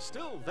that you're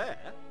still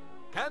there.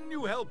 Can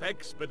you help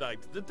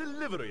expedite the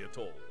delivery at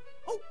all?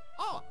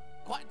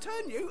 Quite a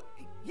turn, you.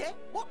 Yeah,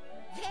 what?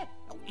 Yeah,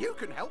 you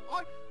can help.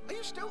 Are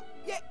you still...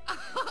 Yeah,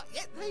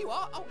 yeah, there you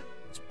are. Oh,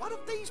 it's one of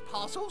these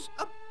parcels.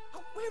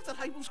 Where have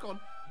the labels gone?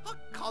 I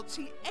can't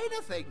see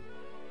anything.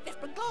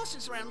 Left my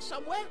glasses around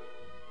somewhere.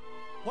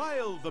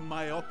 While the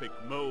myopic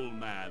mole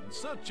man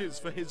searches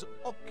for his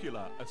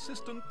ocular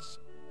assistants,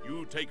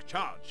 you take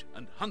charge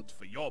and hunt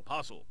for your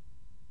parcel.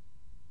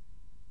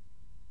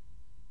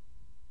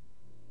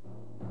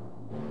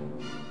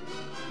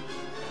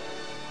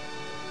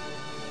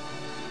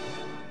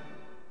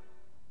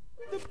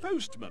 The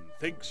postman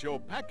thinks your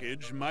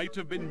package might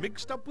have been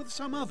mixed up with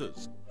some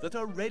others that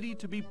are ready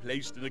to be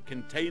placed in a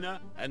container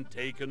and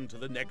taken to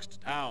the next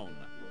town.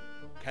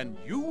 Can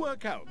you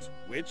work out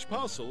which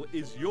parcel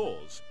is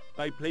yours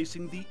by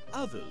placing the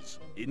others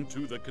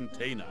into the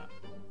container?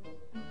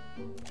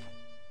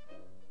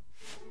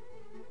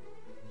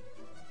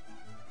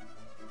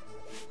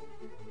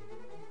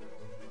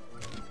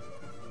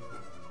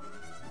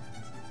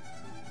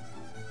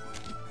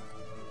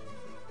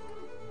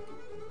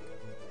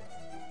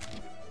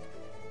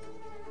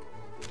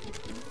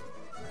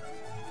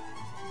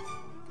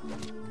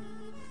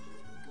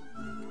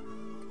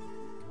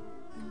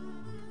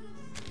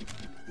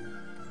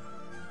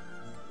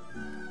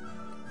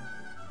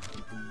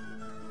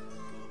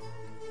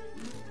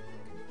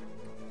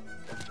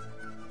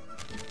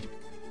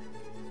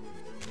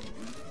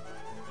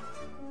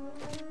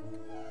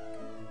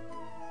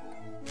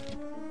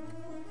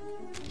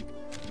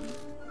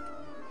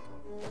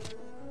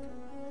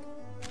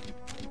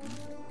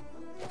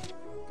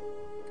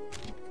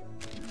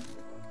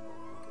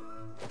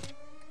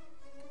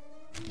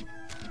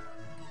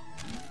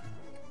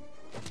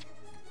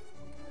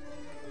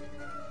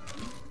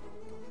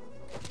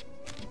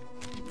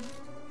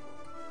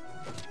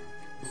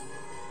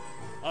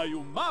 Are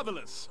you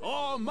marvelous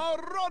or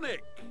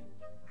moronic?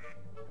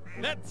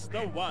 That's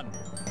the one.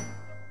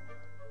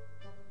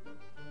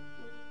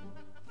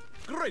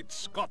 Great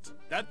Scott,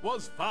 that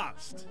was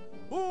fast.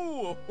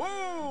 Ooh,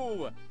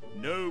 ooh!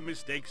 No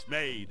mistakes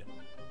made.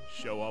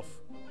 Show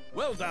off.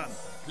 Well done.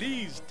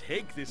 Please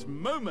take this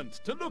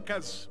moment to look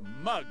as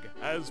smug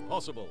as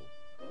possible.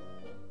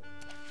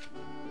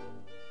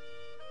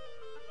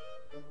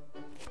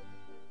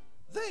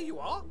 There you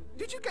are.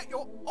 Did you get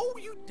your... Oh,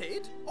 you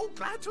did? Oh,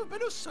 glad to have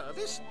been of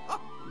service.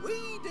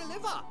 We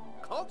deliver.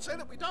 Can't say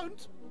that we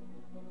don't.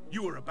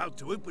 You were about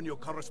to open your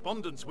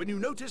correspondence when you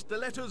noticed the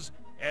letters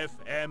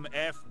FMFYEO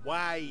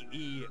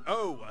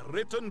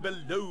written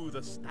below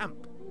the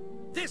stamp.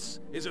 This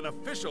is an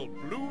official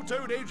Blue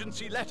Toad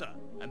Agency letter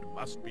and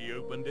must be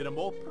opened in a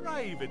more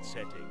private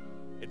setting.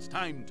 It's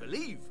time to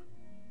leave.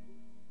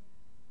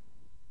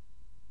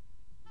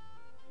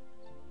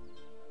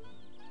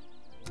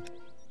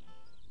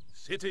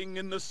 Sitting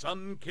in the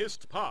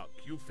sun-kissed park,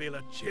 you feel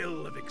a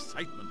chill of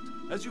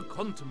excitement as you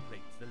contemplate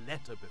the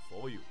letter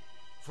before you.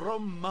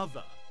 From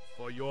Mother,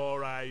 for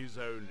your eyes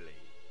only.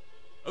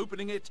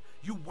 Opening it,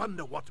 you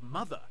wonder what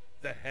Mother,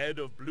 the head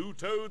of Blue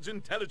Toad's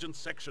intelligence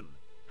section,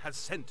 has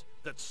sent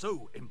that's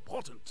so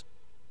important.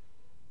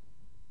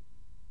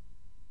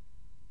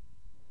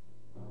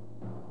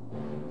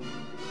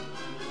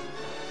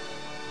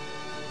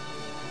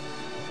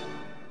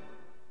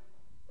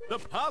 The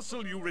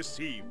parcel you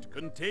received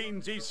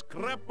contains a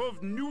scrap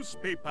of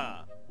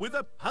newspaper with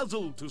a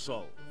puzzle to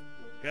solve.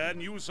 Can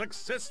you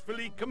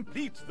successfully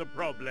complete the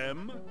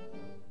problem?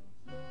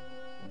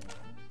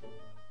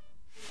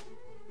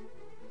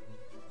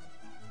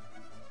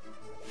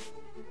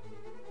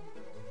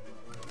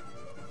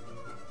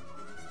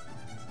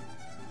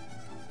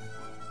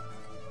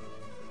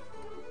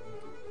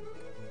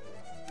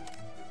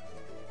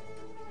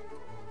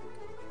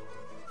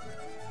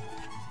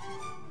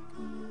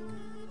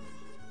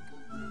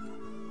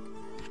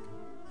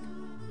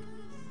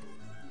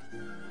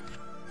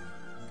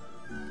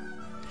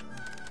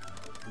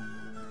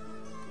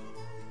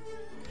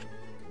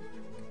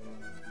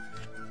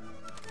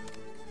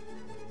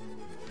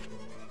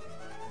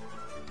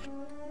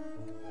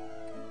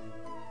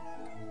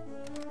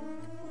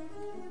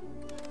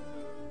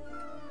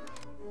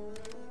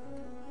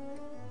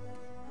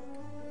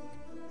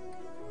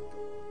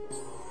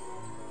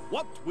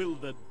 What will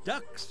the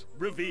ducks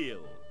reveal?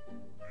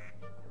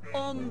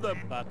 On the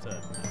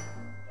button.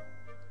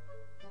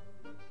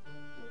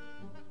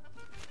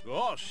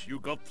 Gosh,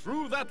 you got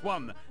through that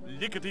one,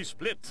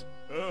 lickety-split.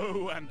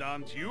 Oh, and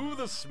aren't you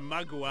the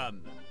smug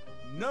one?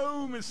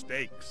 No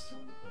mistakes.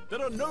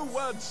 There are no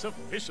words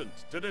sufficient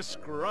to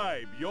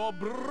describe your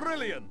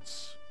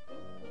brilliance.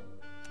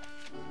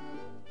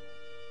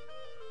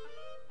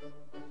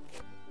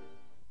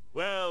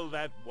 Well,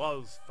 that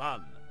was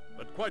fun.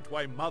 But quite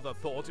why Mother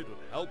thought it would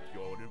help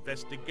your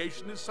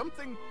investigation is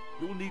something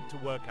you'll need to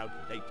work out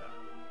later.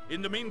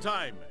 In the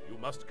meantime, you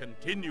must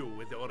continue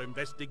with your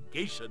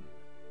investigation.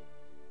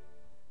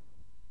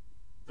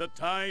 The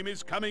time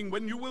is coming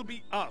when you will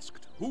be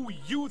asked who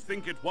you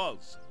think it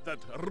was that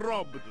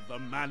robbed the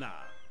manor.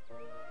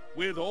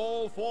 With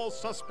all 4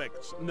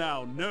 suspects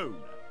now known,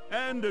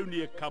 and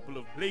only a couple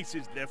of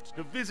places left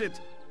to visit,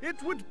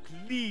 it would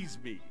please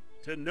me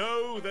to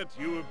know that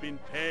you have been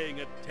paying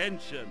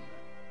attention.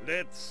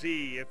 Let's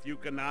see if you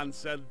can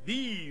answer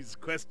these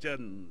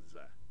questions.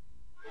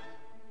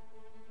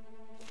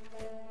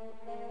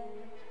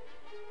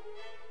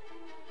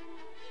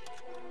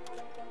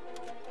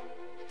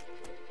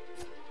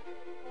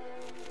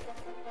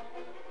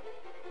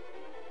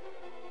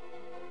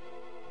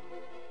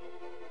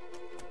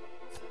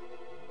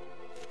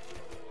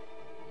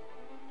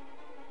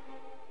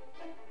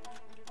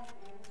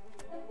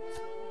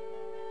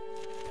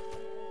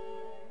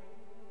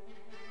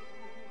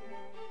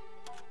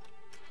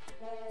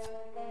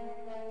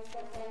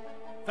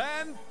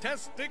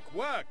 Fantastic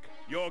work!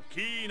 Your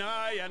keen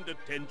eye and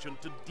attention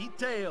to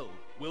detail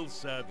will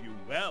serve you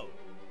well.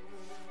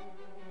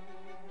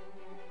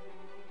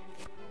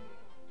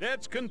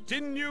 Let's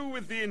continue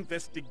with the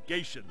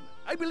investigation.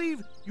 I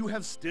believe you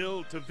have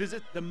still to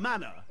visit the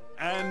manor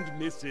and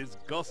Mrs.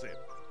 Gossip.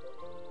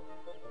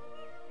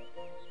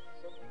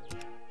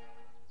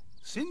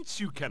 Since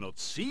you cannot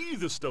see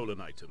the stolen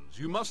items,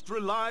 you must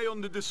rely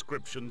on the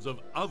descriptions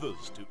of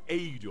others to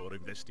aid your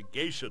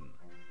investigation.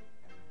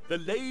 The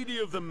lady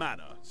of the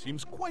manor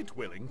seems quite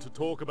willing to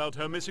talk about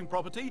her missing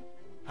property.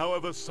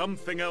 However,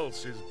 something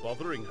else is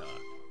bothering her,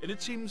 and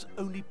it seems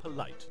only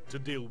polite to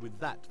deal with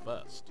that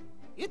first.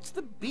 It's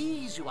the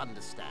bees, you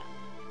understand.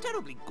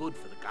 Terribly good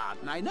for the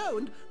garden, I know,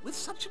 and with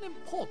such an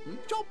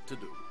important job to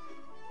do.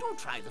 Do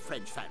try the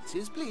French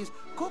fancies, please.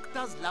 Cook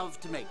does love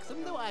to make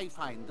them, though I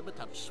find them a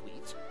touch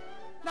sweet.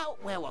 Now,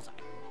 where was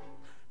I?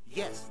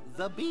 Yes,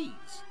 the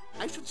bees.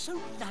 I should so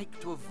like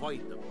to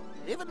avoid them.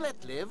 Live and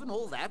let live and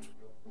all that.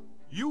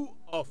 You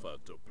offer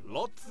to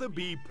plot the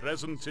bee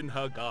presence in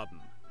her garden,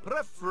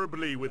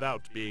 preferably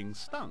without being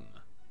stung.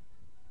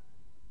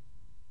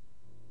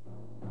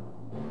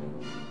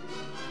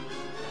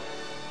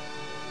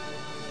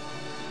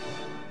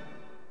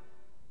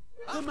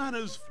 The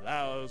manor's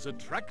flowers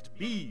attract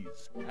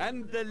bees,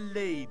 and the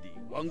lady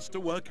wants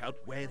to work out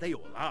where they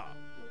all are.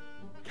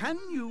 Can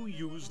you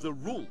use the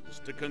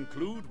rules to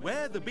conclude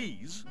where the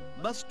bees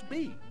must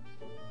be?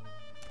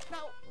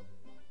 Now,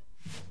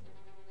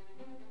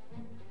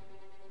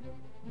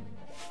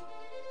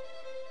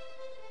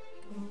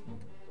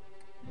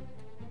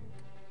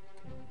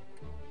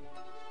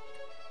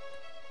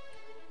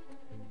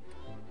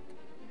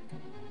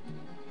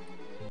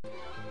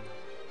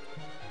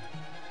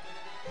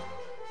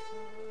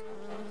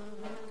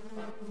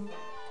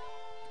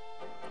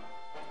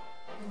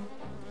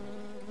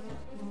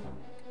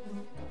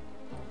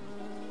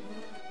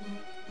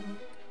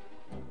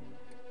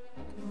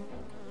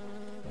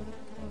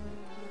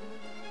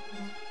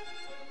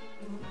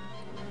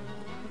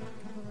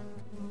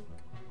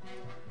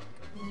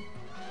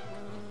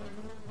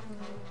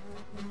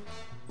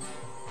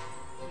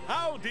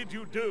 How did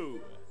you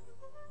do?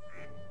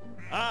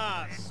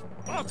 Ah,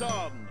 spot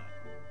on!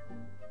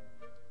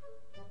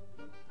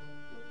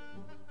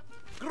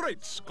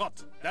 Great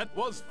Scott, that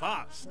was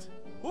fast!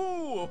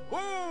 Hoo,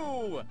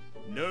 hoo!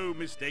 No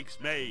mistakes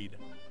made.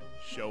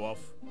 Show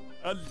off.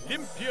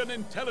 Olympian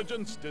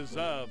intelligence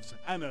deserves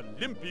an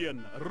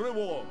Olympian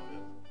reward.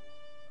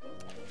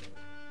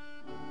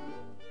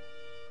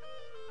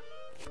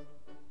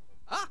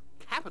 ah,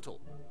 capital.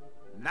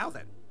 Now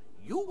then,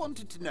 you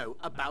wanted to know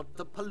about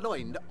the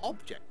purloined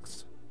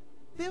objects.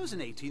 There was an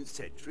 18th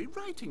century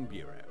writing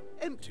bureau.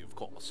 Empty, of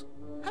course.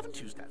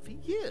 Haven't used that for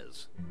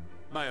years.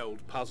 My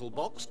old puzzle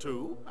box,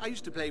 too. I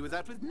used to play with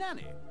that with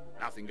Nanny.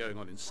 Nothing going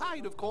on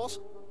inside, of course.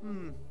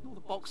 Nor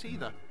the box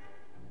either.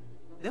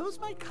 There was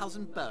my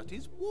cousin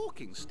Bertie's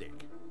walking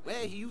stick,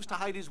 where he used to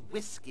hide his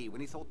whiskey when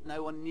he thought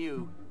no one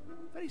knew.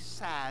 Very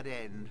sad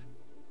end.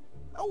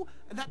 Oh,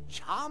 and that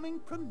charming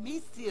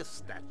Prometheus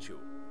statue.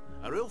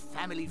 A real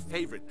family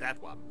favourite,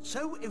 that one.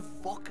 So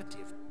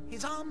evocative.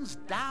 His arms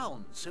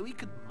down, so he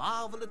could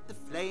marvel at the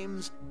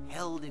flames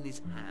held in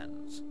his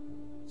hands.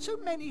 So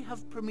many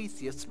have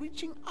Prometheus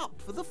reaching up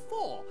for the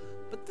fore,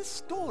 but the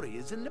story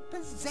is in the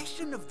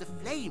possession of the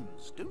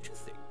flames, don't you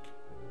think?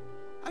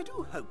 I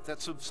do hope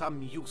that's of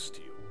some use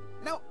to you.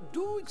 Now,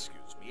 do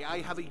excuse me, I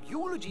have a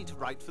eulogy to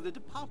write for the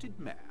departed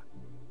mayor.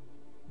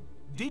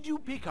 Did you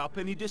pick up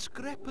any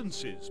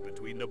discrepancies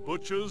between the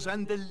butcher's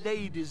and the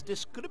lady's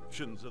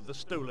descriptions of the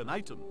stolen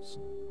items?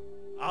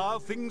 Are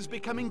things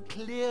becoming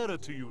clearer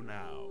to you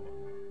now?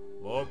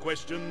 More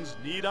questions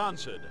need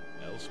answered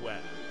elsewhere.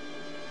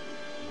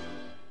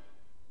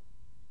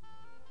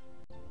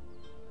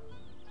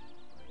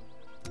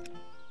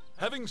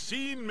 Having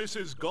seen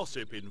Mrs.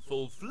 Gossip in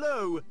full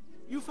flow,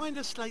 you find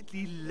her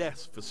slightly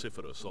less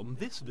vociferous on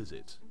this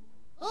visit.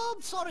 Oh,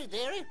 I'm sorry,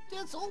 dearie.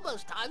 It's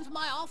almost time for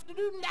my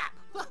afternoon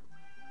nap.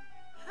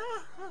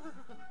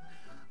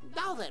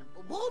 Now then,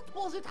 what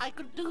was it I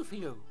could do for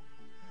you?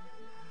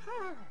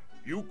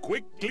 You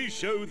quickly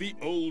show the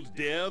old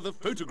dear the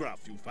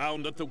photograph you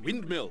found at the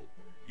windmill.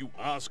 You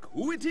ask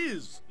who it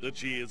is that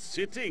she is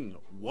sitting,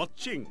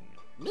 watching.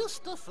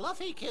 Mr.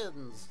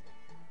 Fluffykins.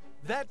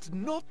 That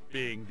not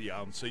being the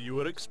answer you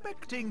were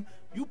expecting,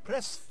 you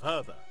press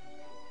further.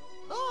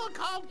 Oh, I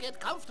can't get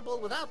comfortable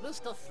without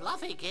Mr.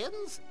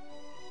 Fluffykins.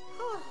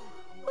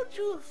 Would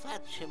you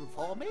fetch him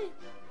for me?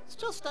 It's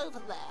just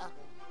over there.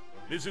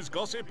 Mrs.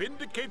 Gossip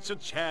indicates a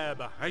chair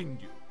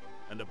behind you,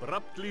 and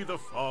abruptly the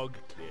fog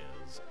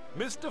clears.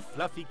 Mr.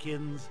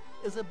 Fluffykins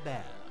is a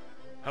bear.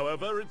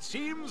 However, it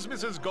seems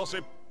Mrs.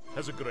 Gossip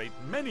has a great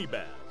many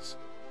bears.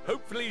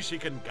 Hopefully she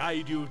can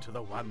guide you to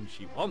the one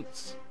she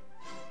wants.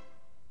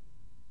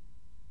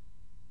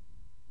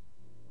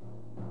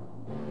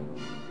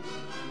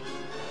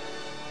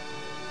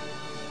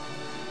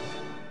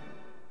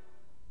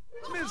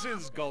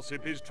 Mrs.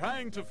 Gossip is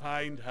trying to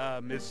find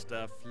her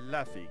Mr.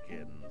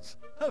 Fluffykins,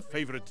 her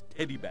favorite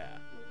teddy bear.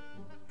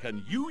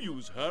 Can you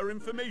use her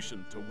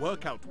information to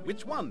work out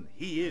which one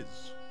he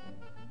is?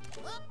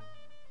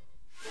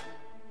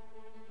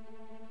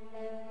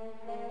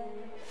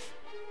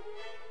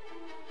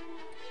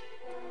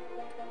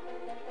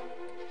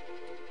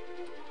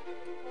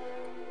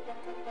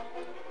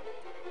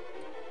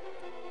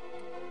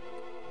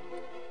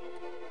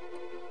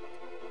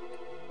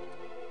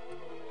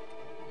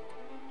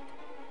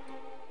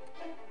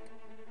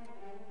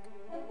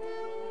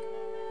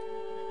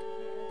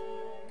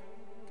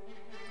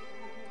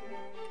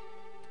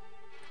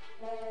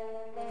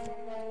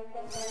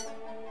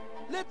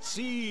 Let's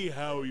see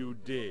how you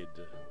did.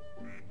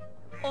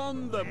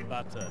 On the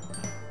button.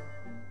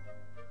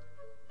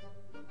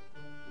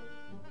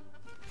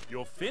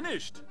 You're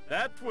finished.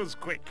 That was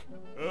quick.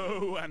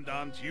 Oh, and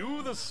aren't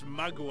you the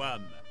smug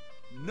one?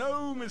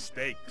 No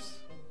mistakes.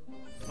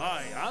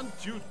 My,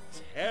 aren't you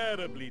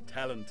terribly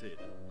talented?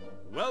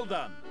 Well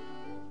done.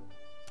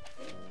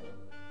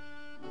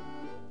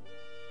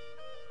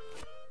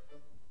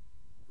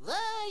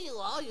 There you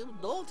are, you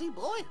naughty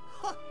boy.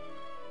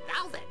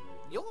 Now then,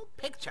 your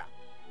picture.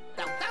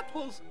 Now that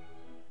was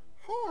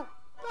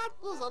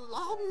a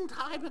long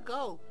time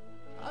ago.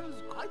 I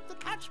was quite the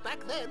catch back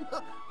then.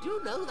 Do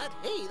you know that,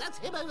 hey, that's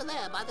him over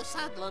there by the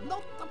saddler,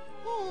 not the...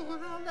 Oh,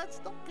 well,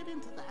 let's not get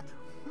into that.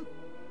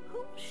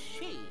 Who's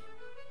she?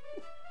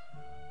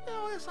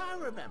 Oh, yes, I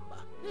remember.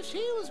 She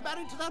was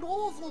married to that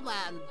awful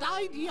man,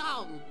 died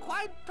young,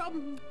 quite,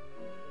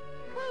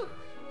 well,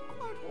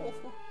 quite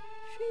awful.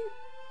 She...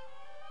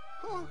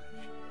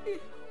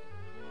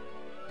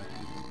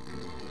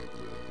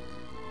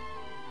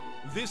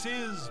 This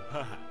is,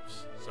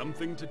 perhaps,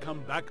 something to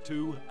come back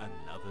to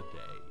another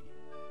day.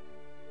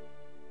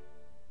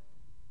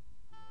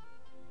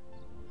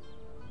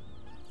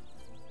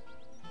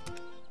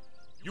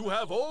 You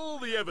have all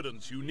the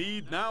evidence you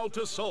need now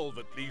to solve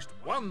at least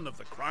one of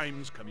the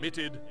crimes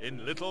committed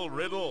in Little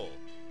Riddle.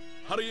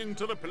 Hurrying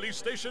to the police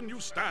station, you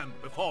stand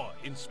before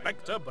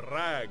Inspector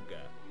Bragg.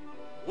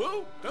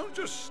 Well, don't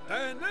just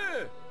stand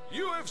there.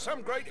 You have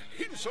some great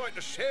insight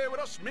to share with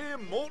us mere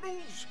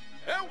mortals.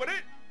 Out with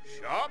it,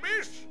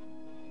 sharpish!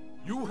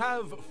 You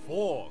have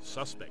 4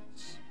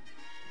 suspects.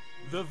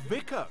 The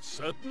vicar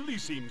certainly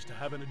seems to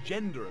have an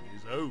agenda of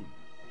his own.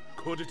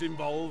 Could it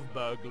involve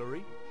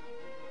burglary?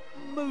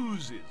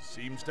 Moses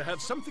seems to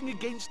have something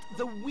against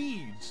the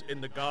weeds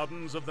in the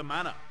gardens of the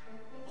manor.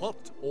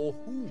 What or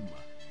whom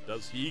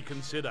does he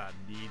consider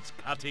needs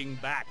cutting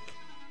back?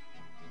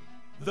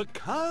 The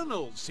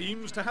Colonel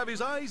seems to have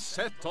his eyes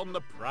set on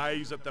the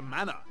prize at the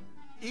manor.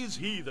 Is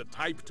he the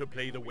type to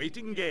play the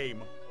waiting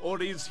game,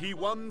 or is he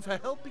one for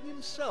helping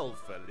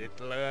himself a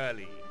little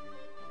early?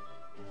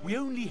 We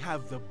only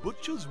have the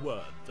butcher's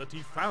word that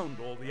he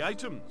found all the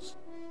items.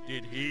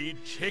 Did he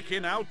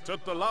chicken out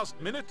at the last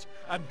minute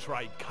and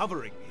try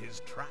covering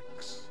his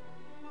tracks?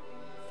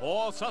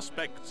 4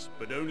 suspects,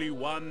 but only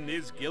one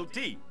is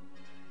guilty.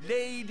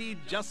 Lady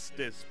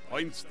Justice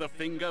points the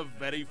finger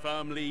very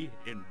firmly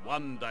in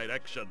one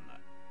direction.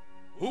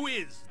 Who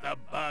is the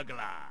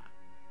burglar?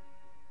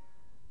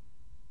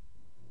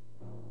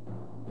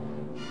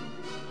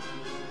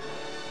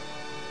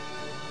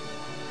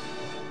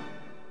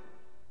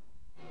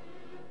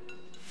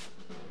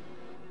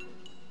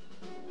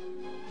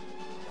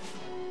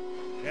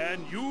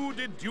 Can you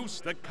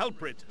deduce the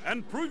culprit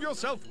and prove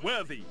yourself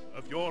worthy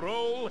of your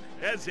role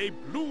as a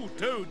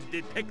blue-toed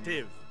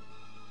detective?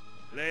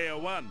 Player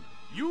 1,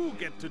 you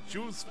get to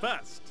choose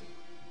first.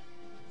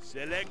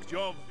 Select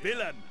your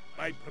villain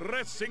by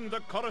pressing the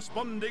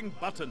corresponding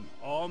button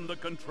on the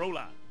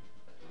controller.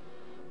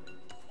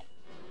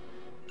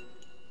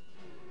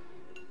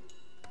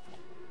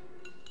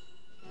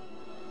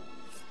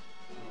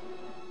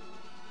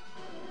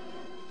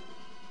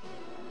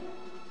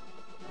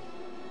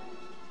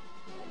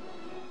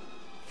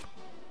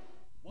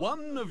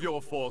 One of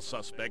your 4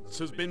 suspects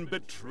has been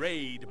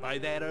betrayed by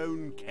their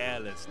own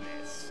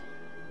carelessness.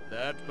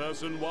 That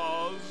person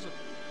was...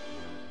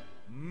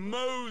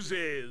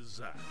 Moses!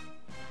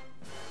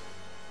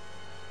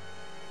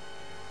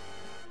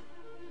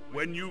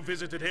 When you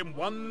visited him,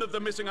 one of the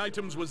missing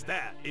items was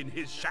there in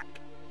his shack.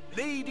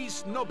 Lady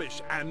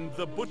Snobbish and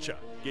the butcher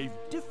gave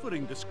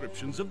differing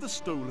descriptions of the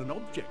stolen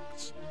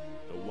objects.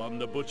 The one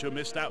the butcher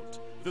missed out,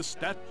 the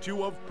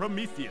statue of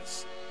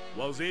Prometheus,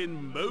 was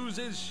in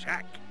Moses'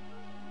 shack.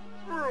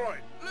 Right,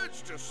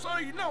 let's just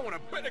say no one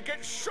had better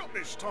get shot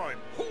this time.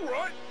 All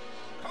right,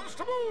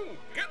 Constable,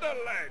 get the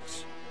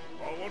lads.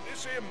 I want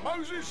this here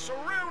Moses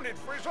surrounded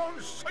for his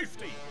own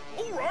safety.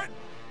 All right,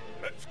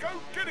 let's go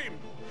get him.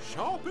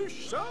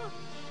 Sharpish, sir?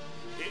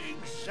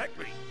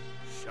 Exactly,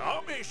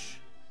 sharpish.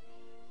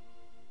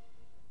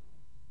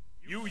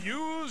 You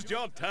used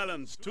your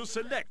talents to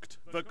select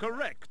the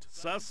correct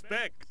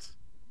suspect.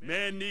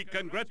 Many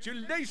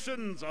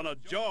congratulations on a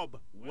job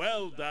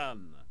well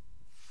done.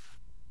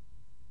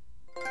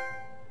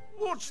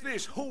 What's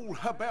this haul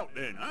about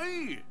then,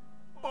 eh?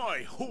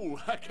 By haul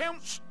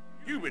accounts,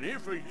 you've been here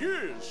for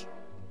years.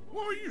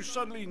 Why are you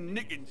suddenly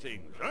nicking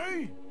things,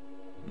 eh?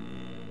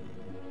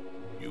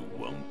 You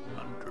won't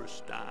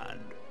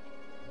understand.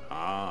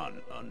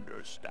 Can't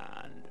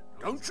understand.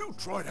 Don't you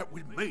try that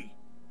with me.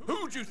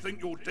 Who do you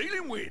think you're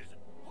dealing with?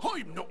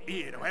 I'm not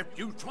here to have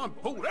you try and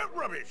pull that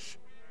rubbish.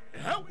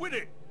 Out with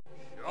it,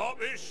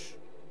 sharpish.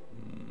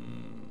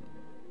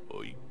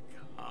 I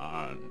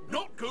can't.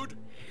 Not good.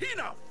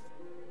 Enough.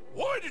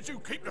 Why did you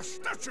keep the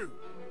statue?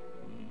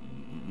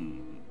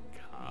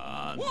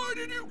 Can't. Why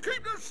did you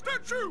keep the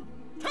statue?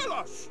 Tell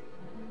us.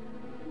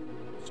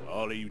 It's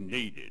all he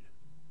needed.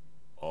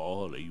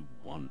 All he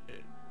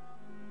wanted.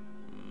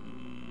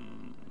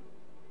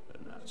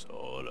 And that's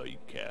all I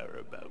care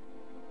about.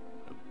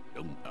 Now,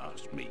 don't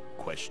ask me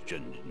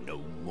questions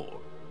no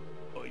more.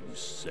 I'm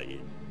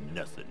saying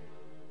nothing.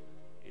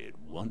 It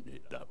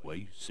wanted that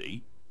way,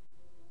 see?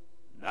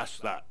 That's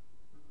that.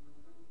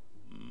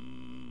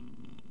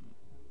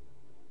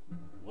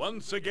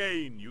 Once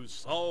again, you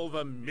solve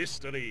a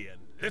mystery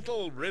and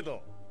little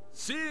riddle,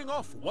 seeing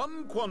off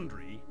one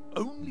quandary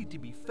only to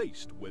be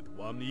faced with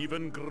one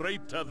even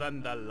greater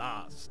than the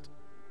last.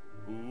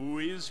 Who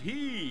is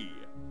he?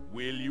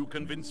 Will you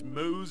convince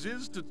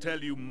Moses to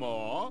tell you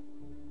more?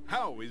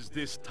 How is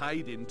this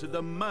tied into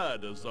the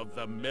murders of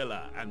the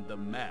miller and the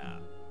mayor?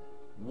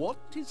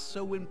 What is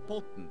so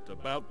important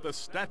about the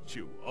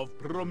statue of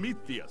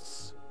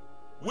Prometheus?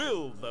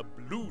 Will the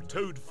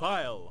blue-toed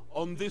file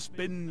on this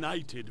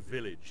benighted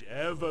village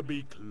ever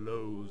be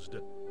closed?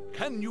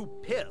 Can you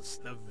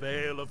pierce the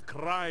veil of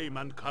crime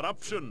and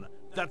corruption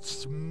that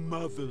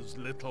smothers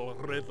little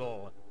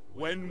Riddle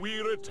when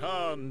we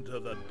return to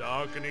the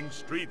darkening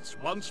streets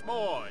once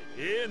more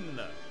in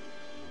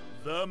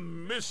The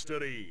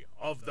Mystery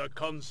of the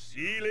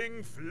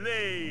Concealing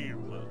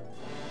Flame?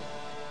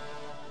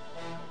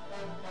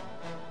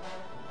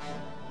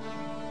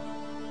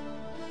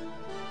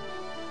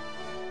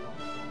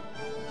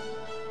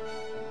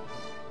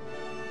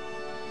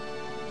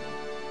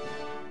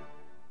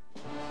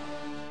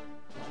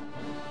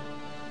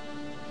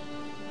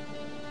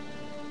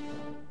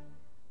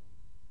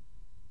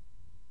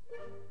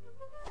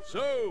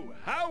 So,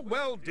 how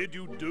well did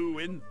you do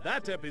in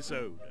that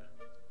episode?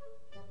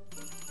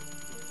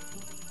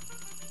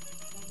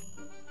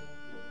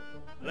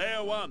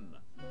 Layer 1,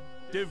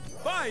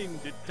 Divine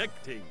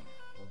Detecting.